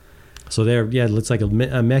culture. So it looks like a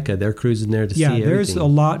Mecca. They're cruising there to see everything. There's a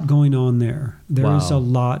lot going on there. There is Wow. a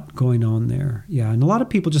lot going on there. Yeah, and a lot of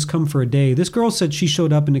people just come for a day. This girl said she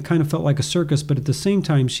showed up and it kind of felt like a circus, but at the same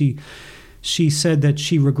time, she said that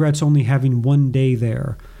she regrets only having 1 day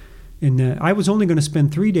there. And I was only going to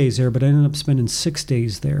spend 3 days there, but I ended up spending 6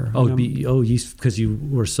 days there. Oh, because you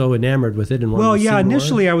were so enamored with it and wanted Well, to see yeah, more?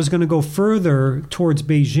 initially I was going to go further towards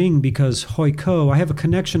Beijing because Hoi Ko, I have a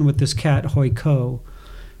connection with this cat, Hoi Ko.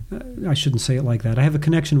 I shouldn't say it like that. I have a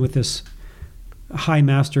connection with this high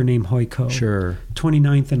master named Hoi Ko. Sure.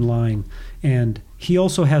 29th in line. And he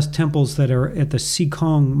also has temples that are at the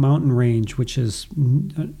Sikong mountain range, which is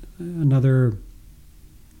another,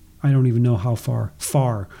 I don't even know how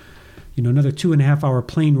far. another 2.5-hour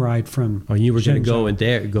plane ride from. Oh, you were going to go Zhengzhou. in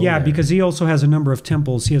there. Yeah, because he also has a number of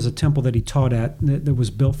temples. He has a temple that he taught at that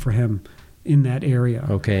was built for him in that area.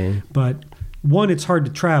 Okay. But one, it's hard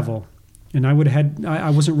to travel, and I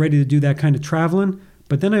wasn't ready to do that kind of traveling.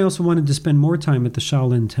 But then I also wanted to spend more time at the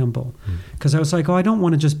Shaolin Temple because I was like, I don't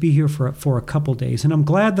want to just be here for a couple days. And I'm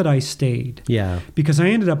glad that I stayed. Yeah. Because I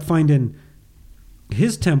ended up finding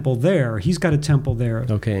his temple there. He's got a temple there.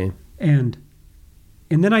 Okay. And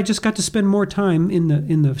then I just got to spend more time in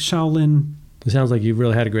the Shaolin. It sounds like you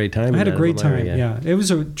really had a great time. I had a great time. area. Yeah. It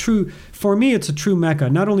was for me, it's a true Mecca,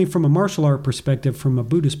 not only from a martial art perspective, from a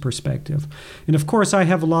Buddhist perspective. And of course, I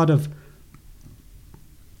have a lot of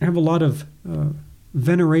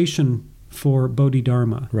veneration for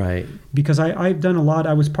Bodhidharma. Right. Because I've done a lot.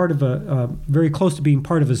 I was part of very close to being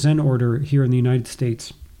part of a Zen order here in the United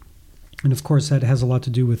States. And of course, that has a lot to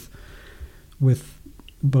do with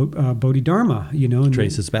Bodhidharma, And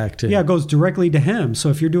Traces back to. Yeah, it goes directly to him. So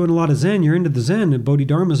if you're doing a lot of Zen, you're into the Zen, and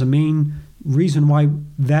Bodhidharma is a main reason why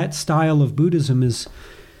that style of Buddhism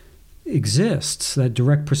exists, that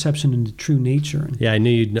direct perception into true nature. Yeah, I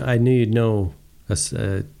knew you'd know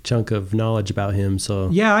a chunk of knowledge about him. So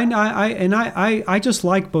yeah, I just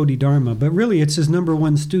like Bodhidharma, but really it's his number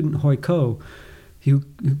one student, Hoi Ko, who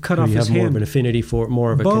cut off his hand. You have more of an affinity for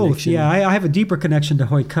more of a both, connection. Yeah, I have a deeper connection to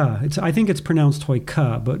Hoi Ka. I think it's pronounced Hoi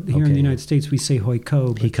Ka, but here in the United States we say Hoi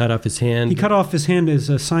Ko. He cut off his hand. He cut off his hand as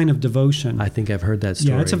a sign of devotion. I think I've heard that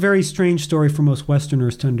story. Yeah, it's a very strange story for most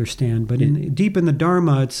Westerners to understand, but deep in the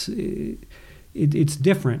Dharma, it's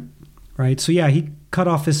different, right? So yeah, he cut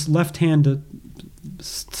off his left hand to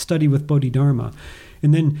study with Bodhidharma,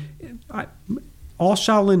 and then all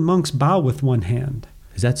Shaolin monks bow with one hand.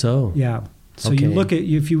 Is that so? Yeah. So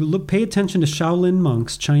if you pay attention to Shaolin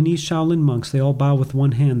monks, Chinese Shaolin monks, they all bow with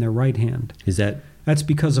one hand, their right hand. Is that's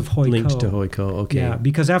because of Hoi Ko. Linked to Hoi Ko, okay. Yeah,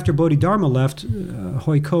 because after Bodhidharma left,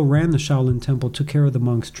 Hoi Ko ran the Shaolin Temple, took care of the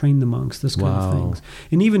monks, trained the monks, this kind of things.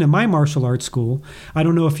 And even in my martial arts school, I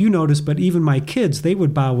don't know if you noticed, but even my kids, they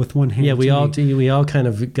would bow with one hand. Yeah, we all kind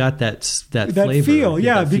of got that flavor. Feel,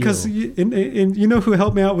 yeah, because and you know who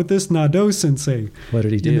helped me out with this? Nado Sensei. What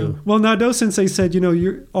did he do? Well, Nado Sensei said,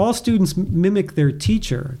 all students mimic their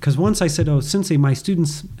teacher. Because once I said, Sensei, my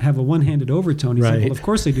students have a one-handed overtone. He said, well, of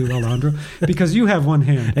course they do, Alejandro, because you have one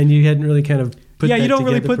hand. And you hadn't really kind of put that you don't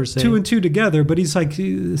really put per se. two and two together, but he's like,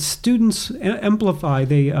 students exemplify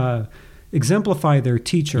their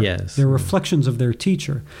teacher. Yes. They're reflections of their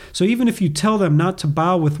teacher. So even if you tell them not to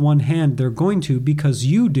bow with one hand, they're going to because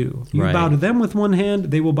you do. You bow to them with one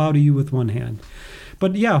hand, they will bow to you with one hand.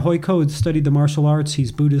 But yeah, Hoi Ko studied the martial arts.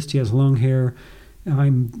 He's Buddhist. He has long hair.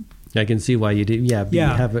 I can see why you do. Yeah, you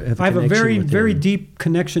have I have a very, with very him. deep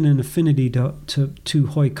connection and affinity to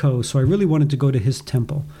Hoi Ko. So I really wanted to go to his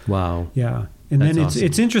temple. Wow. Yeah. And That's then awesome.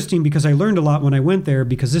 it's interesting because I learned a lot when I went there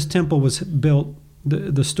because this temple was built.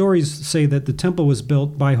 The stories say that the temple was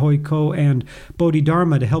built by Hoi Ko and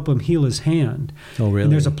Bodhidharma to help him heal his hand. Oh, really?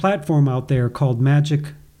 And there's a platform out there called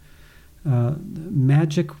the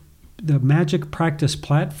Magic Practice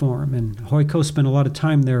Platform. And Hoi Ko spent a lot of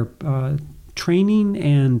time there training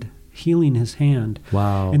and healing his hand.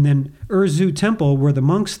 Wow. And then Urzu Temple, where the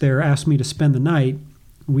monks there asked me to spend the night,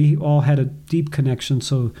 we all had a deep connection.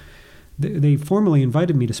 So they formally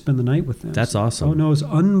invited me to spend the night with them. That's awesome. Oh, no, it was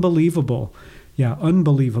unbelievable. Yeah,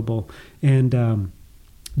 unbelievable. And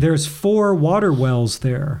there's 4 water wells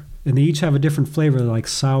there, and they each have a different flavor, like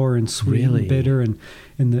sour and sweet and bitter.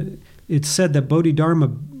 And it's said that Bodhidharma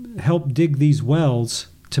helped dig these wells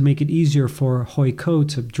to make it easier for Hoi Ko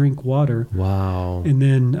to drink water. Wow. And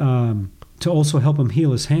then to also help him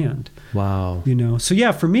heal his hand. Wow. So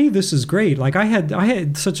yeah, for me, this is great. Like I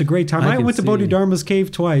had such a great time. I went to Bodhidharma's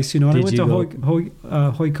cave twice, and I went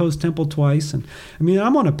to Hoi Ko's temple twice. And I mean,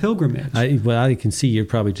 I'm on a pilgrimage. I can see you're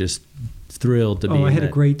probably just thrilled to be in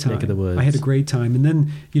that neck of the woods. I had a great time. And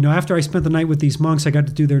then, after I spent the night with these monks, I got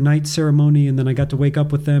to do their night ceremony, and then I got to wake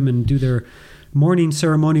up with them and do their morning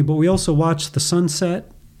ceremony. But we also watched the sunset.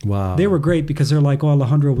 Wow. They were great because they're like,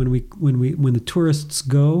 Alejandro, when the tourists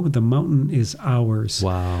go, the mountain is ours.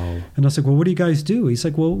 Wow. And I was like, well, what do you guys do? He's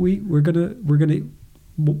like, well, we're gonna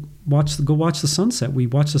watch the sunset. We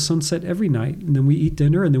watch the sunset every night, and then we eat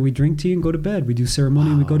dinner, and then we drink tea and go to bed. We do ceremony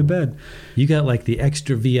and we go to bed. You got like the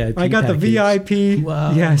extra VIP. I got package. the VIP.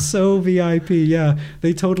 Wow. Yeah, so VIP. Yeah,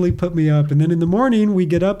 they totally put me up. And then in the morning we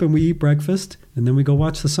get up and we eat breakfast, and then we go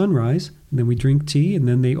watch the sunrise, and then we drink tea, and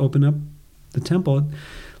then they open up the temple.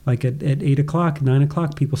 Like at 8 o'clock, 9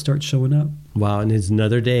 o'clock, people start showing up. Wow, and it's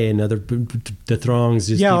another day, the throngs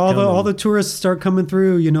just keep all the tourists start coming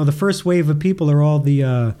through. The first wave of people are all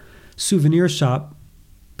the souvenir shop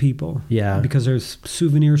people. Yeah. Because there's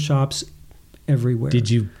souvenir shops everywhere. Did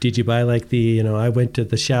you buy like the, I went to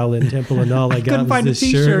the Shaolin Temple and all I got couldn't was find a this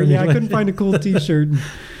t-shirt. shirt? Yeah, I couldn't find a cool t-shirt.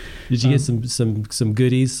 Did you get some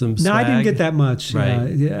goodies, some swag? No, I didn't get that much. Right.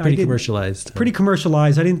 Yeah, Pretty commercialized. Pretty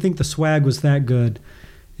commercialized. I didn't think the swag was that good.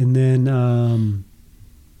 And then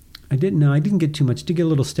I didn't get too much. I did get a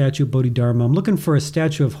little statue of Bodhidharma. I'm looking for a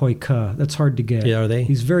statue of Hoi Ke. That's hard to get. Yeah, are they?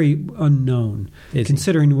 He's very unknown,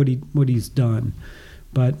 considering what he's done.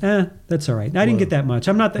 But that's all right. I didn't get that much.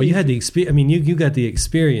 I'm not that. Well, you had the experience. I mean, you got the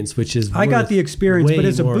experience, which is. I got the experience, but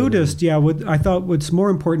as a Buddhist, I thought what's more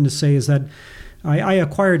important to say is that I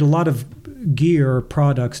acquired a lot of gear,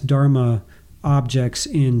 products, Dharma objects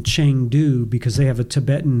in Chengdu because they have a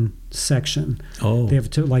Tibetan section. Oh. They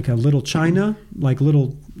have like a little China, like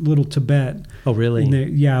little Tibet. Oh, really?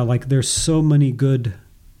 And like there's so many good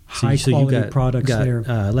high quality products there.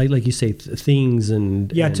 Like you say, things and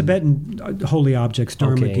Tibetan holy objects,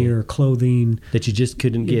 Dharma gear, clothing that you just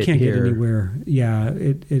couldn't get. You can't here. get anywhere.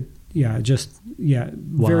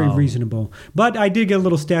 Very reasonable. But I did get a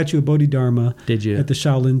little statue of Bodhidharma. Did you? At the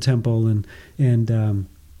Shaolin Temple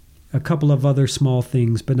and a couple of other small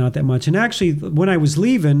things, but not that much. And actually, when I was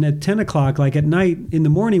leaving at 10 o'clock, like at night, in the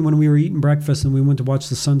morning when we were eating breakfast and we went to watch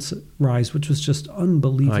the sunset rise, which was just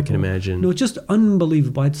unbelievable. I can imagine. No, just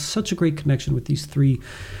unbelievable. I had such a great connection with these three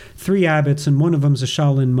abbots, and one of them's a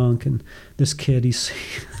Shaolin monk, and this kid, he's...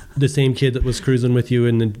 The same kid that was cruising with you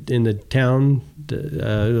in the town,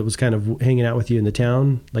 that was kind of hanging out with you in the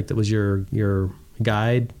town, like that was your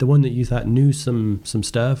guide, the one that you thought knew some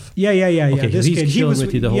stuff. Yeah. Okay, this he's kid, he was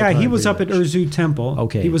with you the whole time. He was up much. at Urzu Temple.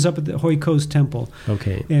 Okay, he was up at the Hoi Ke's temple.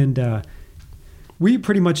 Okay, and we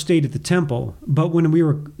pretty much stayed at the temple. But when we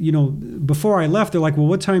were, before I left, they're like, "Well,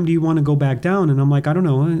 what time do you want to go back down?" And I'm like, "I don't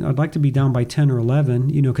know. I'd like to be down by 10 or 11,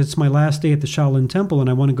 because it's my last day at the Shaolin Temple, and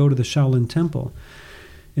I want to go to the Shaolin Temple."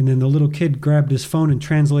 And then the little kid grabbed his phone and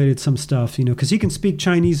translated some stuff, because he can speak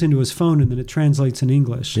Chinese into his phone, and then it translates in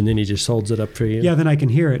English. And then he just holds it up for you? Yeah, then I can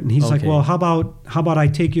hear it. And he's like, well, how about I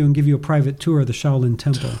take you and give you a private tour of the Shaolin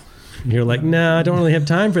Temple? You're like, no, I don't really have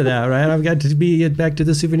time for that, right? I've got to be back to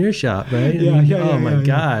the souvenir shop, right? Oh, my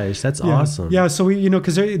gosh, that's awesome. Yeah, so we,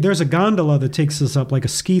 because there's a gondola that takes us up, like a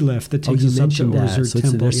ski lift that takes us up to Urzu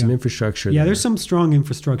Temple. There's some infrastructure there. Yeah, there's some strong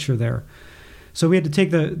infrastructure there. So we had to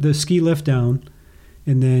take the ski lift down.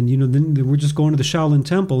 And then, then we're just going to the Shaolin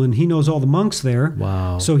Temple, and he knows all the monks there.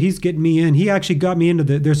 Wow. So he's getting me in. He actually got me into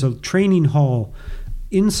there's a training hall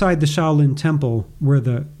inside the Shaolin Temple where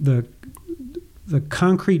the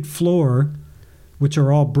concrete floor, which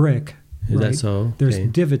are all brick. Is that so? Okay. There's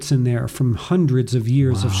divots in there from hundreds of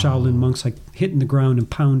years of Shaolin monks, like hitting the ground and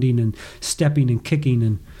pounding and stepping and kicking.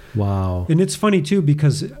 And wow. And it's funny, too,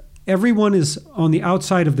 because everyone is on the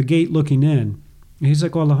outside of the gate looking in. And he's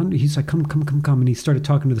like, he's like, come. And he started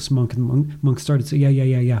talking to this monk, and the monk started saying,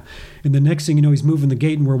 yeah. And the next thing you know, he's moving the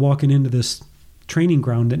gate, and we're walking into this training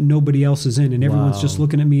ground that nobody else is in. And everyone's just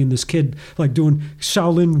looking at me and this kid, like doing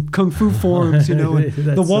Shaolin Kung Fu forms, And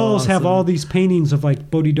the walls have all these paintings of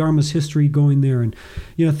like Bodhidharma's history going there. And,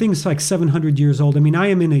 things like 700 years old. I mean, I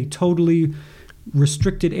am in a totally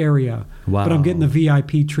restricted area, but I'm getting the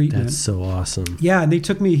VIP treatment. That's so awesome. Yeah, and they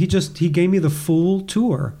took me. He gave me the full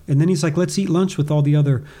tour, and then he's like, "Let's eat lunch with all the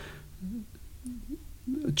other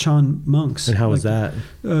Chan monks." And how was that?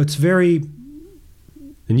 It's very.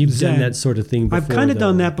 And you've Zen. done that sort of thing before. I've kind of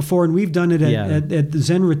done that before, and we've done it at the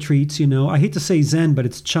Zen retreats. I hate to say Zen, but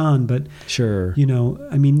it's Chan. But sure,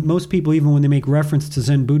 I mean, most people, even when they make reference to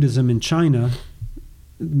Zen Buddhism in China,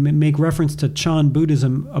 make reference to Chan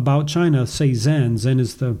Buddhism about China, say Zen. Zen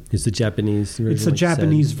is the Japanese version. It's the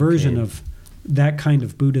Japanese version of that kind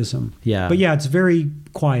of Buddhism. Yeah. But yeah, it's very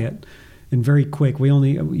quiet and very quick. We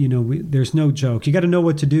only, there's no joke. You got to know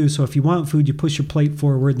what to do. So if you want food, you push your plate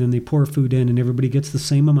forward, and then they pour food in, and everybody gets the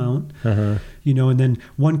same amount. Uh-huh. And then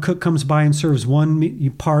one cook comes by and serves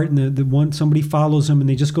one part, and the one somebody follows them, and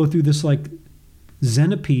they just go through this like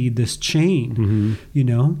Zenipede, this chain,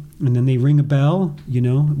 and then they ring a bell,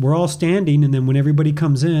 we're all standing, and then when everybody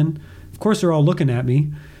comes in, of course they're all looking at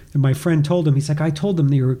me, and my friend told him, he's like, I told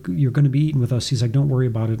them you're going to be eating with us. He's like, don't worry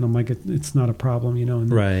about it. And I'm like, it's not a problem,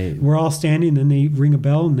 and right. We're all standing, and then they ring a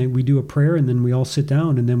bell, and then we do a prayer, and then we all sit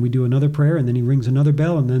down, and then we do another prayer, and then he rings another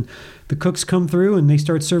bell, and then the cooks come through, and they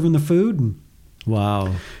start serving the food, and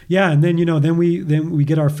wow. yeah, and then then we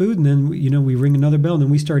get our food, and then we ring another bell, and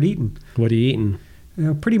then we start eating. What are you eating?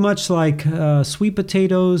 Pretty much like sweet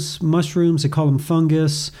potatoes, mushrooms. They call them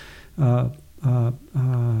fungus.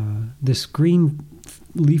 This green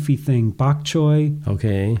leafy thing, bok choy.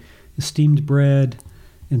 Okay. Steamed bread,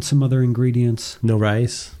 and some other ingredients. No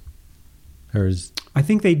rice, or is I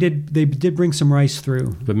think they did bring some rice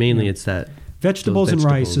through. But mainly it's that. Vegetables and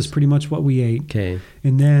rice is pretty much what we ate. Okay.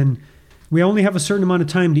 And then we only have a certain amount of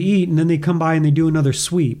time to eat, and then they come by and they do another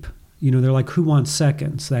sweep. They're like, who wants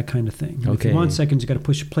seconds? That kind of thing. Okay. If you want seconds, you got to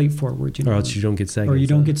push your plate forward. Or else you don't get seconds. Or you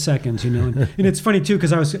don't get seconds, And it's funny, too,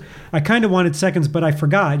 because I kind of wanted seconds, but I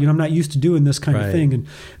forgot. I'm not used to doing this kind of thing. And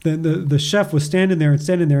the chef was standing there,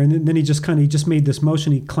 and then he just made this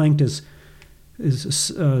motion. He clanked his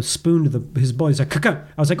spoon to his bowl. He's like, "Kaka."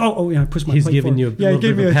 I was like, oh yeah, I pushed my plate forward. He's giving you a little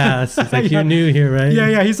bit of a pass. It's like, you're new here, right?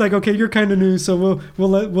 Yeah. He's like, okay, you're kind of new, so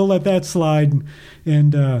we'll let that slide.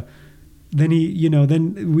 And then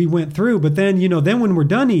then we went through. But then when we're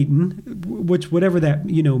done eating, which whatever that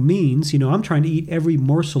means, I'm trying to eat every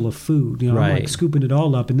morsel of food. I'm like scooping it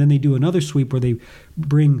all up. And then they do another sweep where they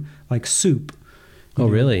bring like soup. Oh,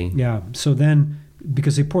 really? Yeah. So then,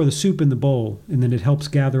 because they pour the soup in the bowl, and then it helps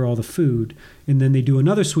gather all the food, and then they do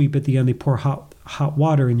another sweep at the end. They pour hot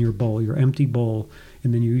water in your bowl, your empty bowl,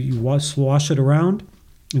 and then you wash it around,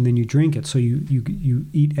 and then you drink it. So you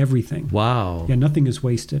eat everything. Wow. Yeah, nothing is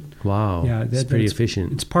wasted. Wow. Yeah, that's pretty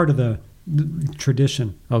efficient. It's part of the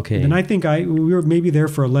tradition. Okay. And I think we were maybe there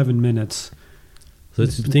for 11 minutes. So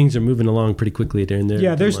things are moving along pretty quickly during there.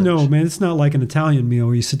 Yeah, there's it's not like an Italian meal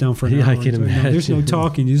where you sit down for an hour. I can imagine. No, there's no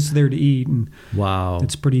talking. You're just there to eat. And wow.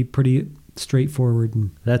 It's pretty straightforward.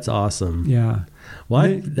 And that's awesome. Yeah. What?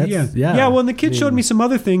 Yeah, well, and the kid showed me some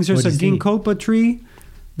other things. There's a ginkgopa tree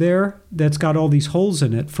there that's got all these holes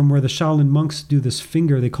in it from where the Shaolin monks do this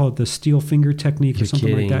finger. They call it the steel finger technique or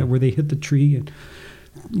something like that, where they hit the tree and,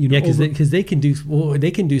 because they can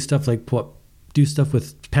do stuff like do stuff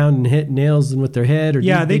with pounding hit nails and with their head, or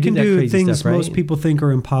they can do things stuff, right? Most people think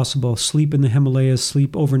are impossible. Sleep in the Himalayas,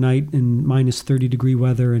 sleep overnight in minus 30-degree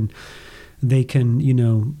weather, and they can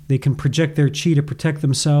project their chi to protect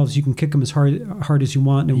themselves. You can kick them as hard as you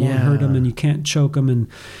want, and it won't hurt them, and you can't choke them. And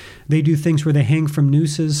they do things where they hang from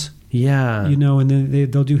nooses. Yeah, and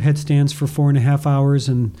then they'll do headstands for 4.5 hours,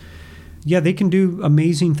 and they can do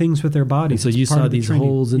amazing things with their bodies. And so you saw these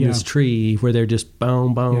holes in this tree where they're just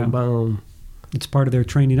boom, boom, boom. It's part of their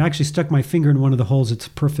training. I actually stuck my finger in one of the holes. It's a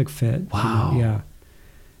perfect fit. Wow.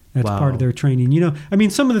 That's part of their training.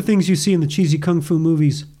 Some of the things you see in the cheesy kung fu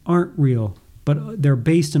movies aren't real, but they're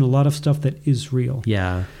based in a lot of stuff that is real.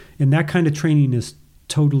 Yeah. And that kind of training is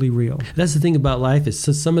totally real. That's the thing about life is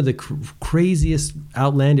some of the craziest,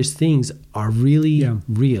 outlandish things are really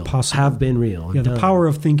real. Possible. Have been real. Yeah, the power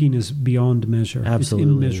of thinking is beyond measure.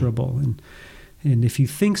 Absolutely. It's immeasurable. And if you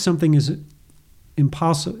think something is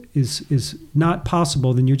impossible is not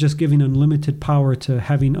possible, then you're just giving unlimited power to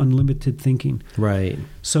having unlimited thinking. Right.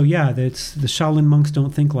 So that's the Shaolin monks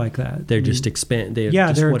don't think like that. They're just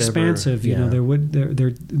they're expansive.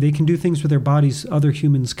 They can do things with their bodies other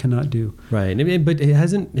humans cannot do. Right. But it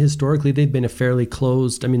hasn't historically they've been a fairly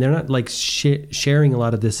closed. I mean, they're not like sharing a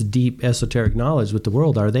lot of this deep esoteric knowledge with the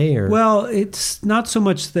world, are they? Or well, it's not so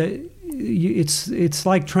much that it's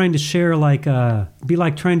like trying to share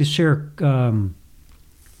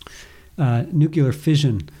nuclear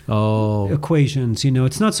fission equations.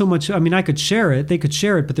 It's not so much. I mean, I could share it. They could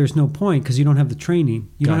share it, but there's no point because you don't have the training.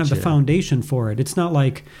 You don't have the foundation for it. It's not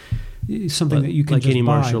like something that you can like just any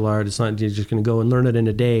buy. Martial art. It's not you're just going to go and learn it in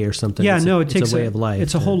a day or something. Yeah, it takes takes a way of life.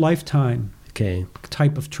 It's a whole lifetime.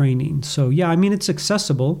 Type of training. So I mean, it's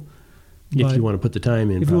accessible. If you want to put the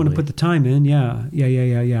time in. If you want to put the time in, yeah.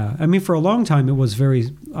 I mean, for a long time, it was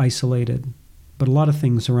very isolated. But a lot of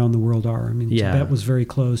things around the world are. I mean, Tibet was very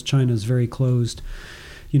closed. China's very closed.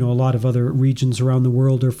 A lot of other regions around the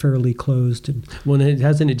world are fairly closed. And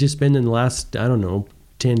hasn't it just been in the last,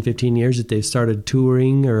 10, 15 years that they've started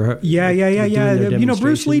touring or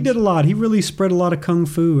Bruce Lee did a lot. He really spread a lot of kung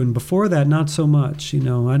fu, and before that, not so much. I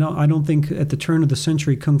don't think at the turn of the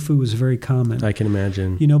century kung fu was very common. I can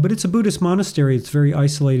imagine. But it's a Buddhist monastery. It's very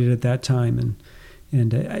isolated at that time,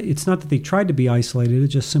 and it's not that they tried to be isolated. It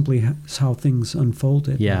just simply is how things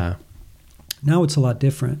unfolded. Yeah. Now it's a lot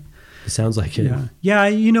different. It sounds like it. Yeah.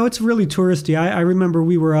 It's really touristy. I remember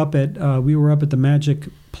we were up at the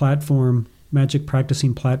magic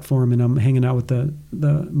practicing platform, and I'm hanging out with the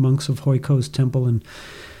monks of Huiko's temple, and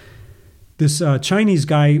this Chinese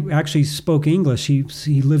guy actually spoke English.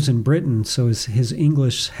 He lives in Britain, so his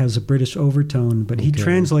English has a British overtone, but he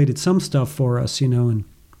translated some stuff for us, and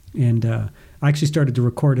I actually started to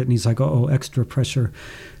record it, and he's like, "Oh, extra pressure,"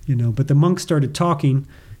 But the monk started talking,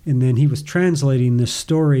 and then he was translating this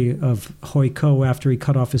story of Huiko after he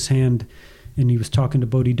cut off his hand, and he was talking to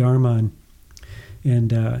Bodhidharma,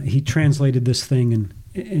 and he translated this thing,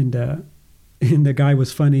 and And the guy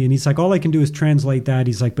was funny, and he's like, all I can do is translate that.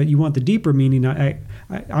 He's like, but you want the deeper meaning?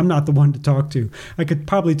 I'm not the one to talk to. I could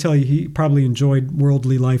probably tell you he probably enjoyed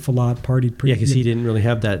worldly life a lot, partied pretty. Yeah, because he didn't really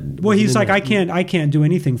have that. Well, he's like, I can't do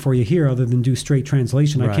anything for you here other than do straight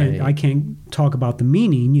translation. Right. I can't talk about the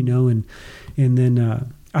meaning, and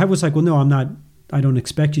then I was like, well, no, I'm not. I don't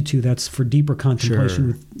expect you to. That's for deeper contemplation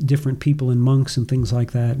with different people and monks and things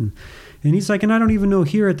like that. And he's like, and I don't even know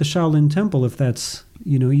here at the Shaolin Temple if that's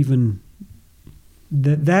even.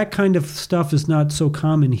 That kind of stuff is not so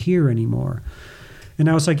common here anymore. And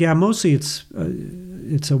I was like, yeah, mostly it's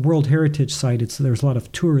a World Heritage site. There's a lot of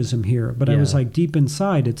tourism here. But I was like, deep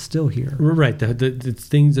inside, it's still here. Right. The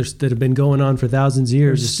things that have been going on for thousands of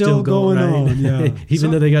years are still going on. Yeah.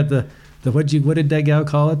 Even though they got the what did that gal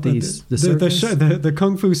call it? The circus? The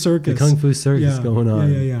Kung Fu circus. The Kung Fu circus going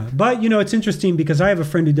on. Yeah. But, it's interesting because I have a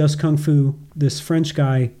friend who does Kung Fu, this French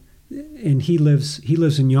guy, and he lives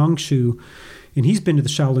in Yangshu. And he's been to the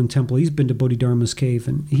Shaolin Temple. He's been to Bodhidharma's cave,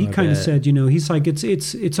 and he kind of said, he's like,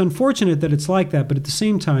 it's unfortunate that it's like that, but at the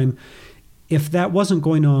same time, if that wasn't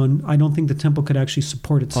going on, I don't think the temple could actually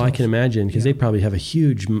support itself. Oh, I can imagine, because they probably have a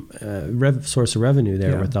huge source of revenue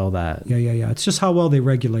there with all that. Yeah. It's just how well they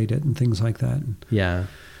regulate it and things like that. Yeah.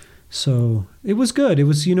 So it was good. It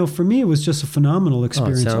was, for me, it was just a phenomenal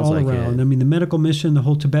experience all around. I mean, the medical mission, the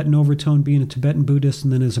whole Tibetan overtone, being a Tibetan Buddhist,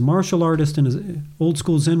 and then as a martial artist and as an old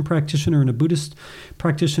school Zen practitioner and a Buddhist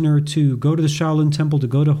practitioner, to go to the Shaolin Temple, to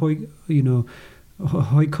go to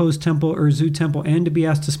Hoiko's temple, Urzu temple, and to be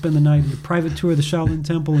asked to spend the night in a private tour of the Shaolin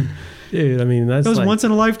Temple. And dude, I mean, that was once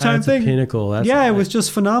in a lifetime thing. That's a pinnacle. It was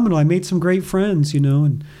just phenomenal. I made some great friends,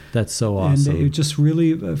 and that's so awesome. And it just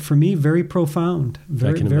really, for me, very profound.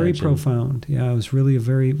 Very profound. Yeah, it was really a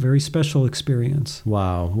very, very special experience.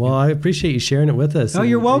 Wow. Well, I appreciate you sharing it with us. Oh,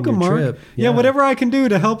 you're welcome, Mark. Trip. Yeah, whatever I can do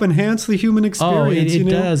to help enhance the human experience. Oh, it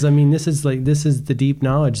does. I mean, this is the deep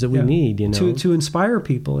knowledge that we need, to inspire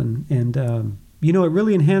people and it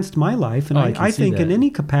really enhanced my life. And I think in any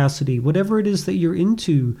capacity, whatever it is that you're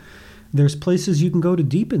into, there's places you can go to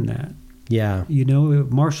deepen that. Yeah.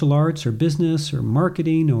 Martial arts or business or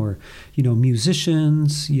marketing or,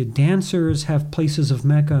 musicians, dancers have places of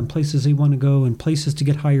Mecca and places they want to go and places to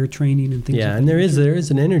get higher training and things like that. Yeah, and there is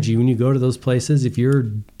an energy when you go to those places. If you're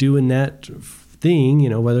doing that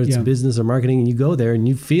thing, whether it's business or marketing, and you go there and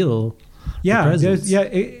you feel the presence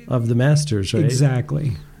of the masters, right?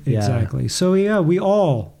 Exactly. So, we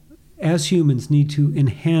all, as humans, need to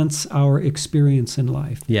enhance our experience in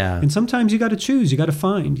life. Yeah. And sometimes you got to choose, you got to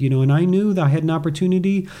find, and I knew that I had an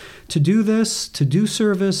opportunity to do this, to do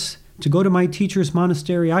service, to go to my teacher's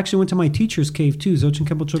monastery. I actually went to my teacher's cave too, Dzogchen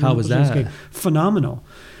Khenpo Chögyam. How was that? Cave. Phenomenal.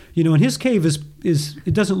 And his cave is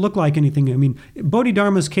it doesn't look like anything. I mean,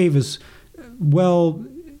 Bodhidharma's cave is,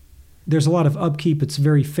 there's a lot of upkeep. It's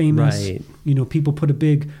very famous. Right. People put a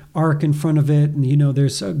big ark in front of it, and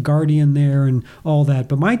there's a guardian there and all that.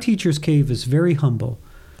 But my teacher's cave is very humble.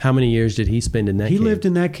 How many years did he spend in that cave? He lived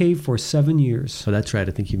in that cave for 7 years. Oh, that's right.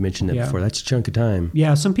 I think you mentioned that before. That's a chunk of time.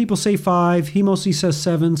 Yeah, some people say 5. He mostly says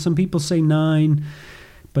 7. Some people say 9.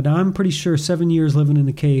 But I'm pretty sure 7 years living in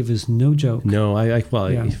the cave is no joke. No,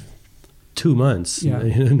 2 months. Yeah.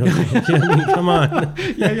 Come on.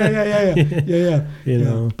 Yeah.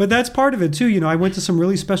 But that's part of it too. I went to some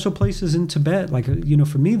really special places in Tibet. Like,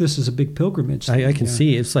 for me, this is a big pilgrimage. I can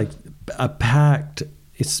see it's like a packed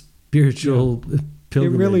spiritual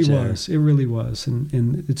pilgrimage. It really was.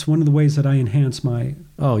 And it's one of the ways that I enhance my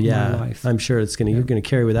life. I'm sure you're going to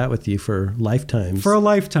carry that with you for lifetimes. For a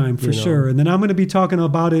lifetime, for sure. And then I'm going to be talking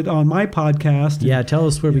about it on my podcast. Yeah, tell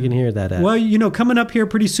us where we can hear that at. Well, coming up here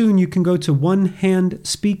pretty soon, you can go to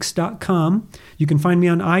onehandspeaks.com. You can find me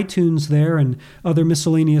on iTunes there and other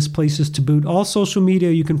miscellaneous places to boot. All social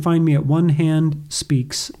media, you can find me at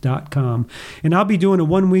onehandspeaks.com. And I'll be doing a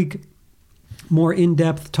 1-week more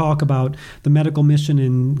in-depth talk about the medical mission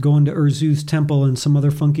and going to Urzu's temple and some other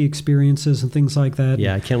funky experiences and things like that.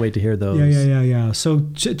 Yeah, I can't wait to hear those. Yeah. So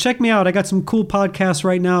check me out. I got some cool podcasts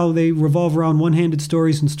right now. They revolve around one-handed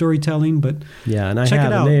stories and storytelling, but and I check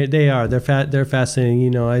have it out. They're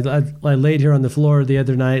fascinating. I laid here on the floor the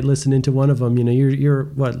other night listening to one of them. You're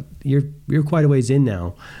quite a ways in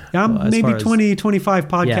now. Yeah, I'm maybe 20, 25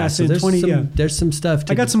 podcasts in. 20. There's some stuff.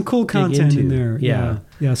 I got some cool content in there. Yeah.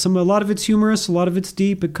 A lot of it's humorous, a lot of it's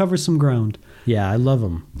deep. It covers some ground. Yeah, I love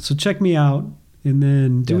them. So check me out, and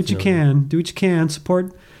then do what you can.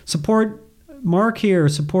 Support Mark here,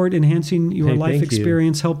 support enhancing your Hey, life thank you.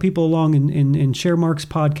 experience, help people along, and share Mark's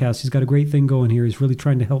podcast. He's got a great thing going here. He's really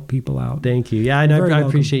trying to help people out. Thank you. Yeah, and You're very I welcome.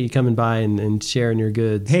 appreciate you coming by and sharing your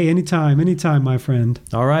goods. Hey, anytime, my friend.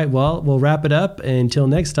 All right. Well, we'll wrap it up. Until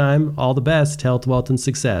next time, all the best. Health, wealth, and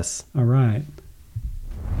success. All right.